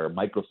wear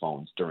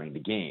microphones during the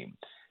game.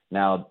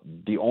 Now,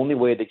 the only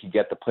way they could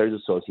get the Players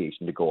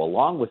Association to go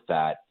along with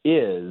that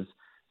is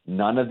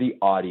none of the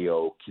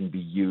audio can be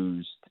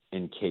used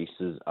in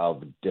cases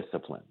of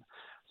discipline.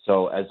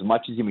 So as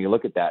much as you may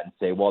look at that and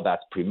say, well,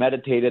 that's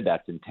premeditated,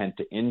 that's intent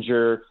to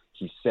injure,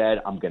 he said,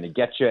 I'm going to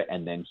get you,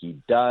 and then he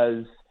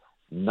does,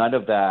 none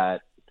of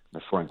that,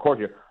 if we're in court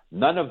here,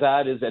 none of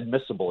that is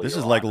admissible. This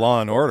is like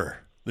Law and Order.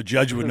 The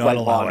judge would not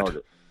allow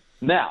it.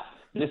 Now,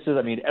 this is,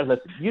 I mean,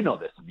 listen, you know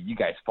this. I mean, you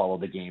guys follow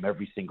the game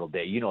every single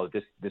day. You know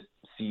this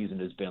season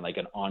has been like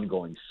an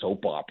ongoing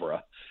soap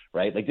opera,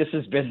 right? Like this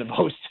has been the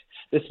most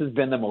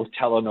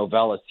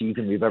telenovela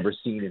season we've ever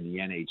seen in the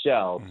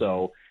NHL. Mm-hmm.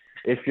 So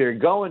if you're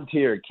going to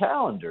your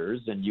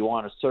calendars and you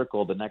want to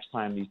circle the next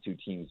time these two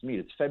teams meet,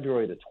 it's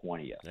February the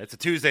 20th. It's a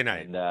Tuesday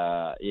night. And,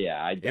 I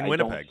Winnipeg.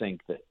 don't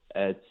think that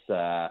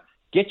it's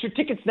get your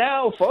tickets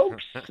now,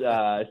 folks.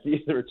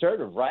 See the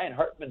return of Ryan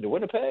Hartman to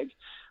Winnipeg.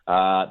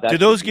 Do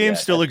those games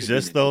still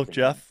exist, though,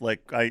 Jeff?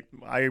 Like I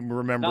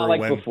remember not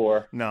like when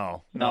before.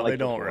 No, Not they like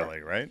don't before.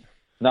 really, right?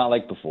 Not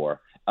like before.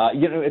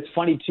 It's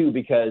funny too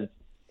because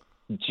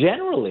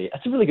generally,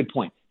 that's a really good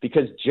point.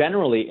 Because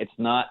generally, it's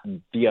not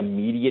the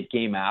immediate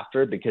game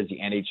after, because the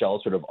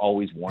NHL sort of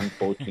always warns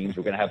both teams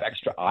we're going to have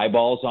extra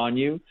eyeballs on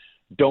you.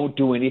 Don't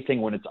do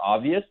anything when it's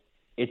obvious.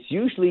 It's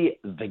usually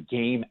the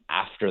game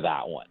after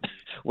that one,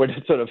 where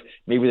it's sort of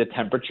maybe the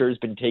temperature has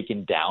been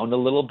taken down a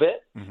little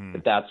bit,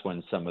 but that's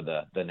when some of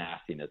the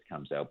nastiness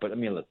comes out. But I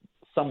mean, listen,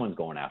 someone's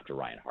going after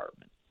Ryan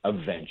Hartman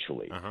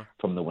eventually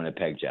from the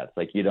Winnipeg Jets.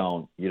 Like you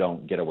don't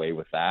get away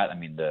with that. I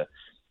mean, the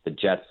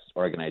Jets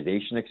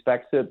organization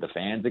expects it, the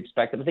fans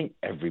expect it. I think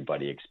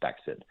everybody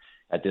expects it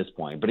at this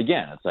point. But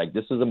again, it's like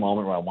this is a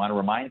moment where I want to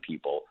remind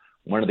people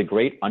one of the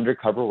great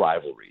undercover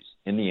rivalries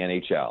in the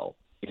NHL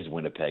is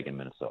Winnipeg and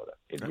Minnesota.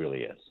 It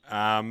really is.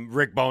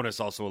 Rick Bowness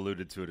also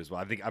alluded to it as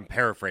well. I think I'm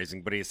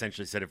paraphrasing, but he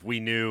essentially said if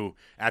we knew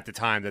at the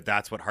time that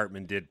that's what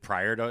Hartman did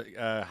prior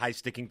to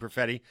high-sticking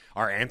Perfetti,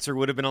 our answer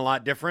would have been a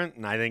lot different.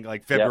 And I think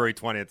like February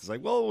 20th is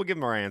like, well, we'll give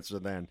him our answer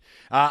then.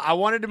 I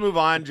wanted to move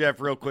on,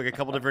 Jeff, real quick. A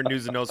couple different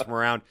news and notes from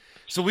around.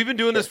 So we've been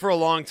doing this for a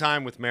long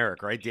time with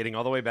Merrick, right? Dating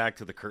all the way back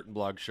to the Curtain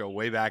Blog show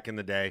way back in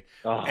the day.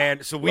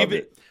 And so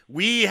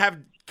we have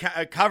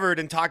covered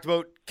and talked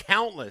about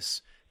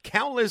countless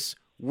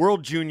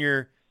World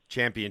Junior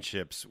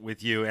Championships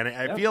with you. And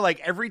I feel like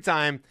every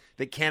time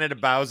that Canada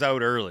bows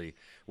out early,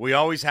 we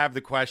always have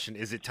the question,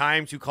 is it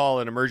time to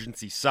call an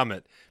emergency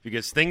summit?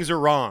 Because things are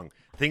wrong.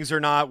 Things are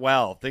not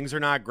well. Things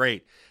are not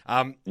great.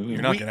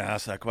 You're not going to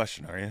ask that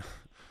question, are you?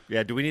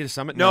 Yeah, do we need a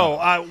summit? No.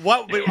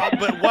 What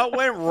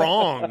went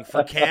wrong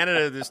for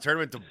Canada this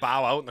tournament to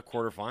bow out in the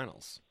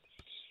quarterfinals?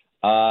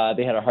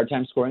 They had a hard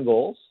time scoring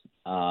goals.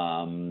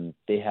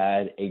 They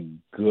had a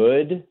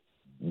good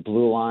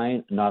blue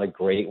line, not a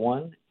great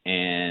one.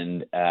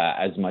 And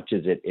as much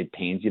as it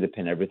pains you to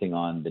pin everything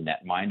on the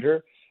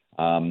netminder,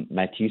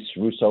 Mathis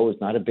Rousseau is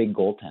not a big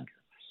goaltender.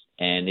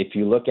 And if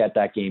you look at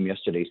that game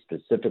yesterday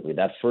specifically,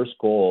 that first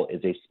goal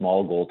is a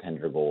small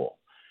goaltender goal.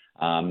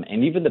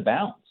 And even the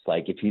bounce,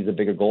 like if he's a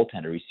bigger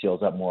goaltender, he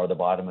seals up more of the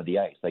bottom of the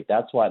ice. Like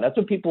that's what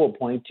people will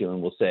point to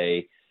and will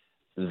say,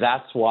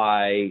 that's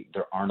why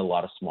there aren't a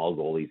lot of small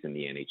goalies in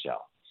the NHL.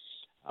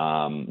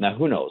 Now,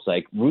 who knows?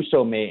 Like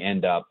Russo may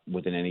end up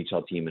with an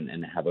NHL team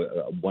and have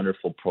a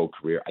wonderful pro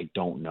career. I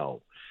don't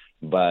know,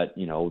 but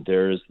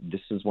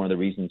this is one of the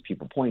reasons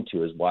people point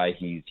to is why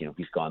he's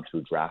gone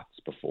through drafts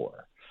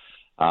before.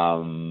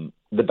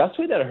 The best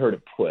way that I heard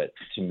it put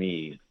to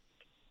me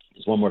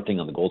is one more thing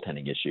on the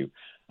goaltending issue.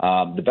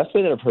 The best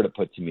way that I've heard it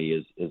put to me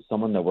is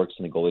someone that works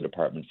in the goalie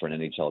department for an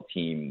NHL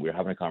team. We were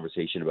having a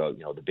conversation about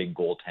the big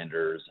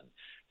goaltenders and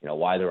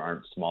why there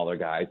aren't smaller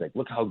guys. Like,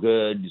 look how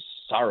good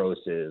Saros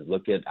is.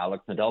 Look at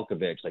Alex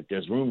Nedeljkovic. Like,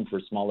 there's room for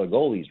smaller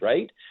goalies,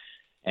 right?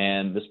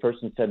 And this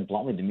person said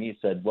bluntly to me,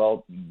 said,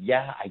 well,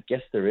 yeah, I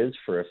guess there is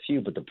for a few.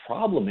 But the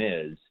problem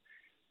is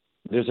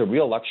there's a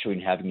real luxury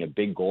in having a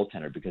big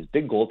goaltender because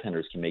big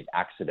goaltenders can make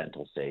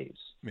accidental saves.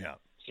 Yeah.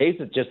 Saves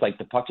that just like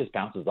the puck just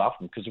bounces off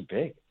them because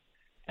they're big.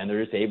 And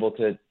they're just able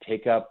to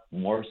take up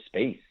more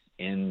space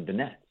in the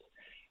net.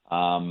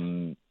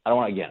 I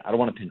don't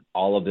want to pin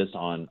all of this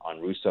on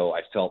Russo.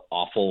 I felt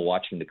awful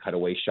watching the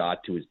cutaway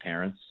shot to his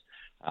parents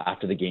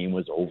after the game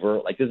was over.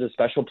 Like, there's a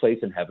special place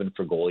in heaven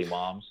for goalie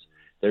moms.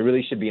 There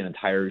really should be an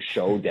entire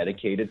show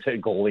dedicated to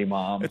goalie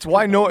moms. It's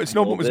why no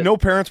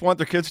parents want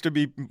their kids to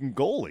be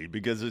goalie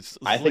because it's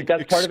I think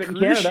that's part of it in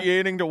Canada.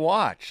 Excruciating to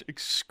watch.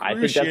 I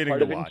think that's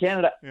part of it in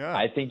Canada. Yeah.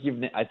 I think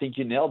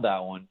you nailed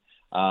that one.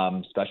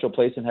 Special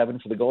place in heaven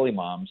for the goalie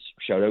moms.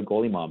 Shout out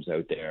goalie moms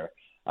out there.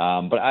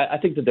 But I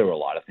think that there were a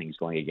lot of things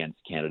going against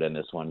Canada in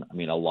this one. I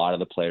mean, a lot of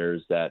the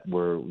players that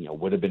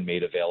would have been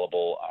made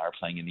available are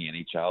playing in the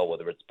NHL,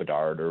 whether it's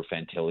Bedard or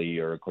Fantilli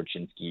or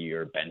Korchinski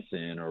or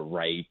Benson or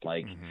Wright.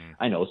 Like,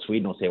 I know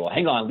Sweden will say, well,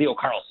 hang on, Leo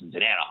Carlsson's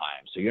in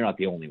Anaheim, so you're not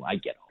the only one. I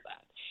get all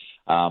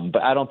that.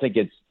 But I don't think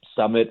it's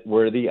summit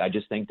worthy. I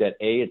just think that,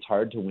 it's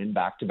hard to win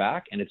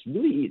back-to-back, and it's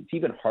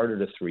even harder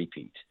to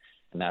three-peat.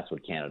 And that's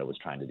what Canada was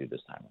trying to do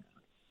this time around.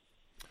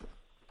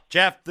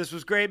 Jeff, this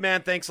was great,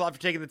 man. Thanks a lot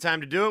for taking the time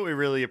to do it. We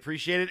really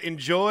appreciate it.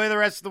 Enjoy the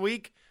rest of the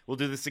week. We'll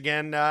do this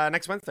again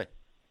next Wednesday.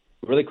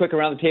 Really quick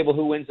around the table,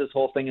 who wins this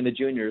whole thing in the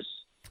juniors?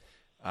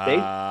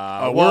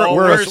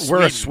 We're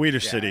a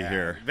Swedish city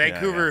here.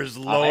 Vancouver is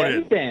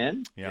loaded.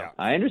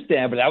 I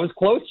understand, but that was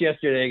close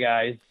yesterday,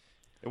 guys.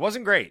 It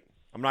wasn't great.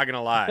 I'm not going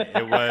to lie.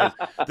 It was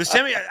the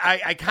semi.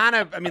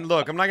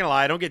 Look, I'm not going to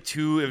lie. I don't get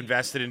too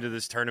invested into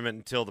this tournament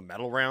until the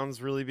medal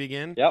rounds really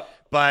begin. Yep.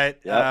 But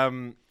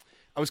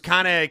I was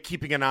kind of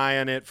keeping an eye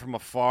on it from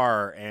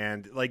afar,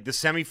 and like the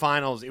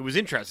semifinals, it was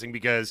interesting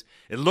because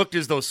it looked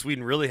as though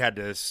Sweden really had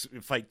to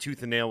fight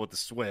tooth and nail with the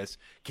Swiss.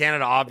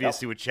 Canada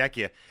obviously with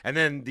Czechia, and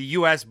then the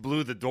U.S.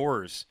 blew the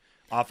doors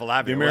Off of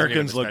Lavia. The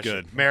Americans look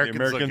good.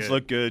 Americans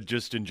look good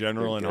just in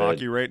general in They're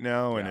hockey good. right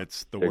now, and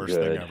it's the worst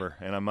thing ever.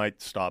 And I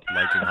might stop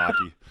liking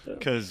hockey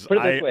because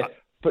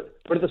Put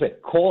it this way.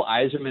 Cole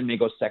Eiserman may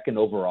go second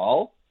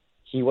overall.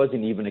 He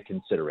wasn't even a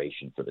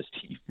consideration for this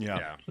team.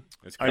 Yeah.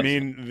 I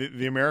mean,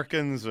 the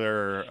Americans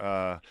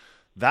are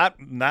that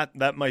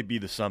might be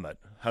the summit.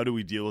 How do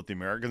we deal with the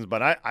Americans?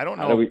 But I don't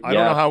know. I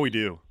don't know how we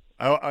do.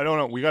 I don't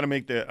know. We got to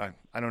make I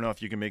don't know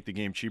if you can make the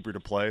game cheaper to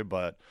play,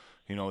 but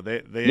you know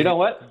they. You know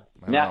what?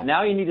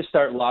 Now you need to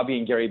start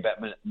lobbying Gary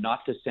Bettman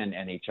not to send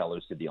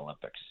NHLers to the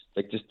Olympics.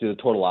 Like, just do the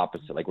total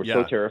opposite. Like, we're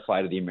so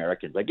terrified of the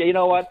Americans. Like, you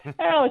know what?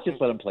 Let's just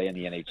let them play in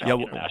the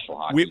NHL, national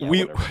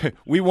hockey.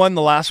 We won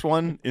the last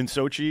one in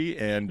Sochi,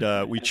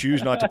 and we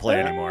choose not to play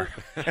anymore.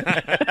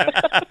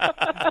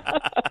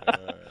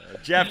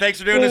 Jeff, thanks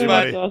for doing this,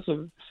 buddy. That's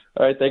awesome.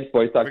 All right, thanks,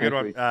 boys. Talk Have a good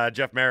next one. week.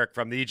 Jeff Merrick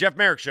from the Jeff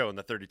Merrick Show and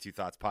the 32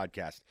 Thoughts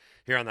podcast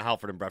here on the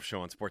Halford and Bruff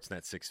Show on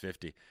Sportsnet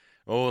 650.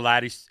 Oh,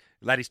 Laddie's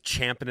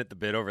champing at the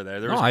bit over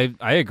there.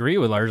 I agree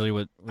with largely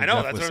what I know,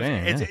 Jeff that's was what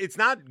I'm saying. saying. It's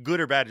not good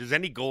or bad. There's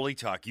any goalie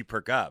talk, you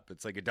perk up.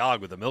 It's like a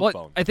dog with a milk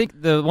bone. I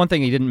think the one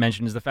thing he didn't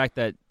mention is the fact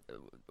that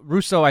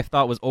Russo, I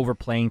thought, was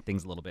overplaying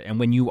things a little bit. And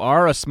when you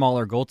are a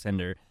smaller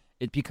goaltender,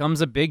 it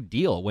becomes a big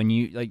deal. When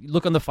you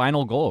look on the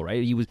final goal,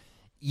 right?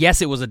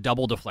 Yes, it was a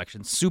double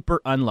deflection, super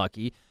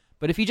unlucky.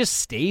 But if he just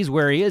stays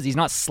where he is, he's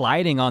not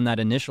sliding on that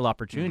initial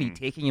opportunity,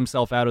 taking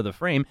himself out of the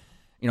frame.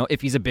 You know,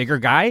 if he's a bigger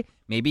guy,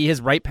 maybe his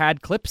right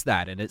pad clips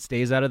that and it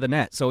stays out of the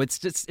net. So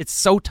it's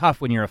so tough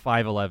when you're a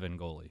 5'11"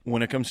 goalie.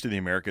 When it comes to the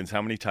Americans,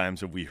 how many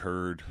times have we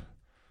heard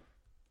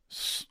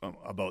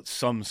about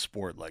some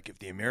sport, like if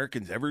the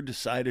Americans ever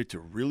decided to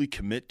really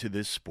commit to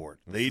this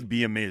sport, they'd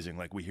be amazing.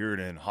 Like we hear it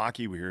in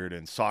hockey, we hear it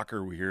in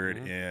soccer, we hear it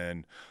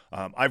in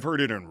I've heard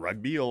it in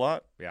rugby a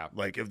lot. Yeah,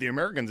 like if the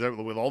Americans,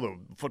 with all the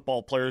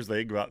football players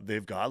they've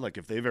got, like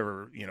if they've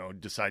ever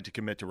decide to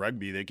commit to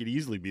rugby, they could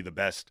easily be the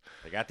best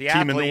They got the team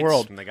athletes in the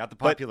world, and they got the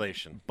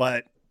population.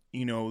 But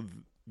you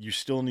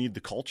still need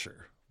the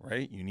culture,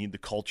 right? You need the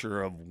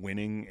culture of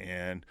winning,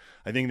 and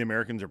I think the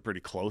Americans are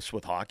pretty close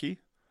with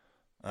hockey.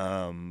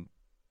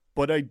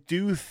 But I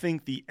do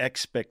think the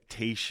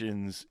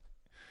expectations,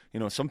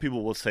 some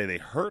people will say they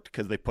hurt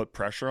because they put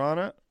pressure on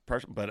it.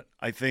 But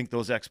I think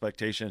those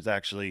expectations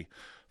actually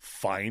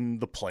find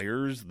the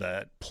players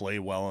that play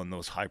well in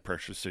those high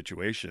pressure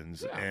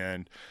situations. Yeah.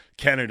 And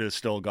Canada's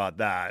still got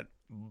that.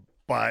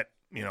 But,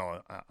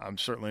 I'm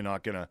certainly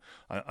not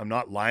I'm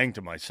not lying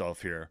to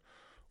myself here.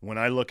 When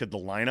I look at the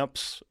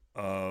lineups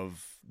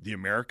of the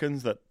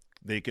Americans that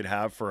they could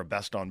have for a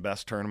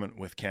best-on-best tournament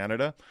with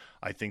Canada,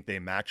 I think they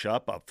match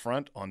up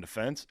front on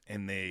defense,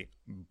 and they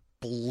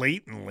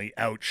blatantly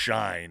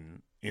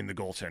outshine in the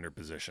goaltender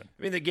position.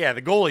 I mean, the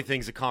goalie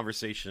thing's a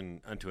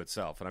conversation unto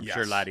itself, and I'm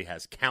sure Laddie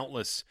has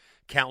countless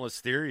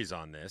theories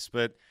on this.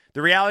 But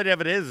the reality of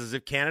it is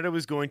if Canada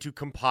was going to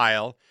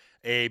compile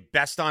a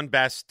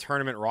best-on-best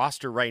tournament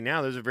roster right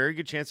now, there's a very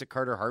good chance that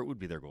Carter Hart would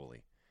be their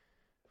goalie.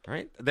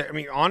 Right? I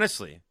mean,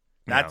 honestly,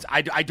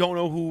 I don't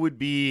know who would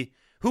be.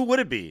 Who would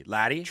it be,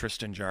 Laddie?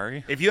 Tristan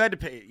Jarry. If you had to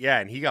pay,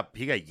 and he got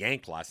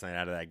yanked last night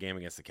out of that game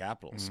against the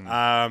Capitals.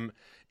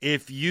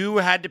 If you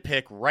had to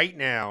pick right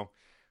now,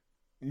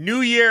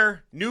 new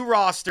year, new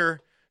roster,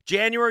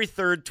 January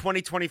 3rd,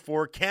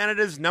 2024,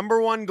 Canada's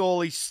number one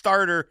goalie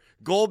starter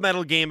gold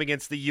medal game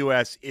against the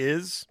U.S.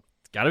 is?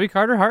 It's got to be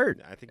Carter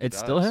Hart. I think it's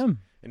still him.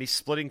 And he's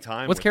splitting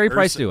time. What's with Carey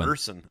Price doing?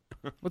 Urson.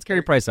 What's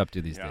Carey Price up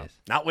to these days?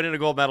 Not winning a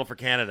gold medal for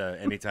Canada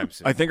anytime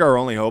soon. I think our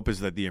only hope is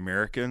that the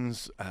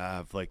Americans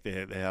have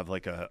they have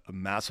a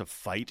massive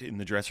fight in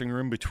the dressing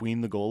room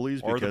between the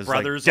goalies, or because the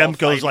brothers.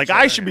 Demko's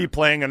I should be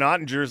playing, and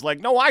Ottinger's like,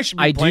 no, I should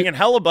be playing, and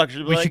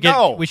Hellebuck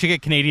we should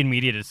get Canadian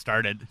media to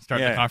start the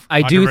controversy.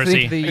 I do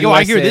think the USA,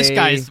 I hear this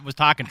guy was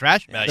talking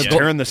trash about you.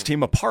 Tearing this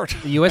team apart.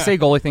 The USA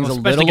goalie thing's a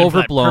little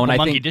overblown.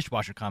 I think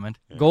dishwasher comment.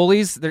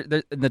 Goalies,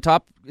 the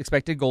top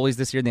expected goalies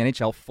this year in the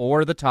NHL,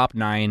 4 of the top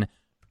 9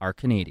 are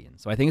Canadian.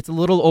 So I think it's a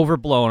little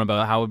overblown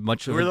about how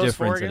much of a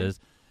difference it is.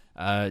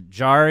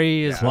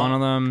 Jari is one of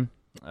them.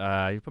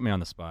 You put me on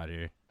the spot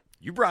here.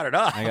 You brought it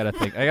up. I gotta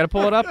think. I gotta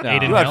pull it up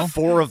now. You had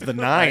 4 of the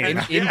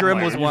 9.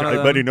 Ingram was one of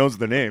them. I bet he knows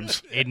the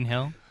names. Aiden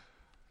Hill.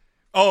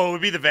 Oh, it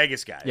would be the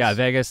Vegas guys. Yeah,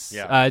 Vegas.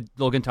 Yeah.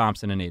 Logan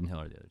Thompson and Aiden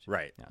Hill are the other 2.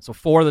 Right. Yeah, so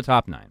 4 of the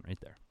top 9 right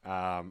there.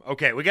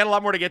 Okay, we got a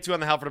lot more to get to on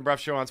the Halford and Bruff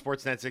Show on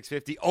Sportsnet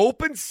 650.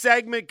 Open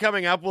segment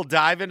coming up. We'll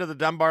dive into the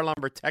Dunbar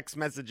Lumber text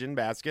message in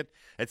basket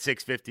at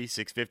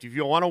 650. If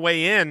you want to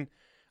weigh in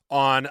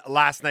on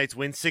last night's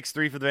win,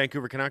 6-3 for the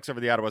Vancouver Canucks over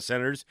the Ottawa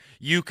Senators,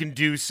 you can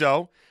do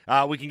so.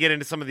 We can get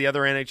into some of the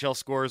other NHL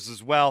scores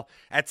as well.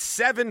 At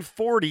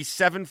 740,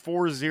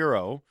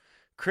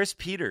 Chris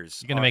Peters.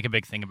 You're going to make a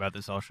big thing about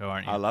this all show,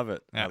 aren't you? I love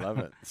it. Yeah. I love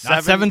it.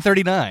 Not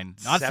 739.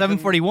 Not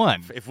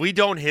 741. If we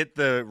don't hit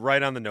the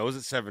right on the nose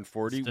at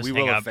 740, we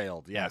will have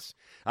failed. Yes.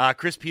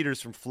 Chris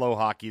Peters from Flow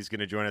Hockey is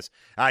going to join us.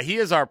 He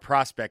is our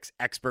prospects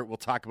expert. We'll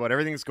talk about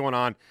everything that's going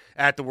on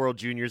at the World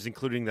Juniors,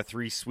 including the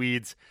 3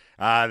 Swedes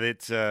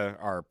that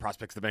are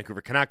prospects of the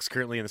Vancouver Canucks,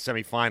 currently in the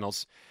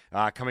semifinals,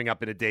 coming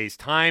up in a day's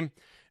time.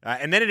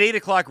 And then at 8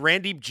 o'clock,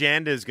 Randeep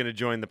Janda is going to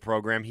join the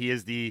program. He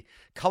is the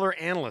color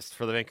analyst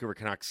for the Vancouver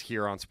Canucks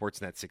here on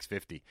Sportsnet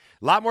 650.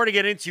 A lot more to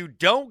get into.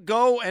 Don't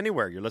go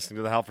anywhere. You're listening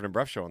to the Halford and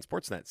Bruff Show on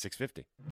Sportsnet 650.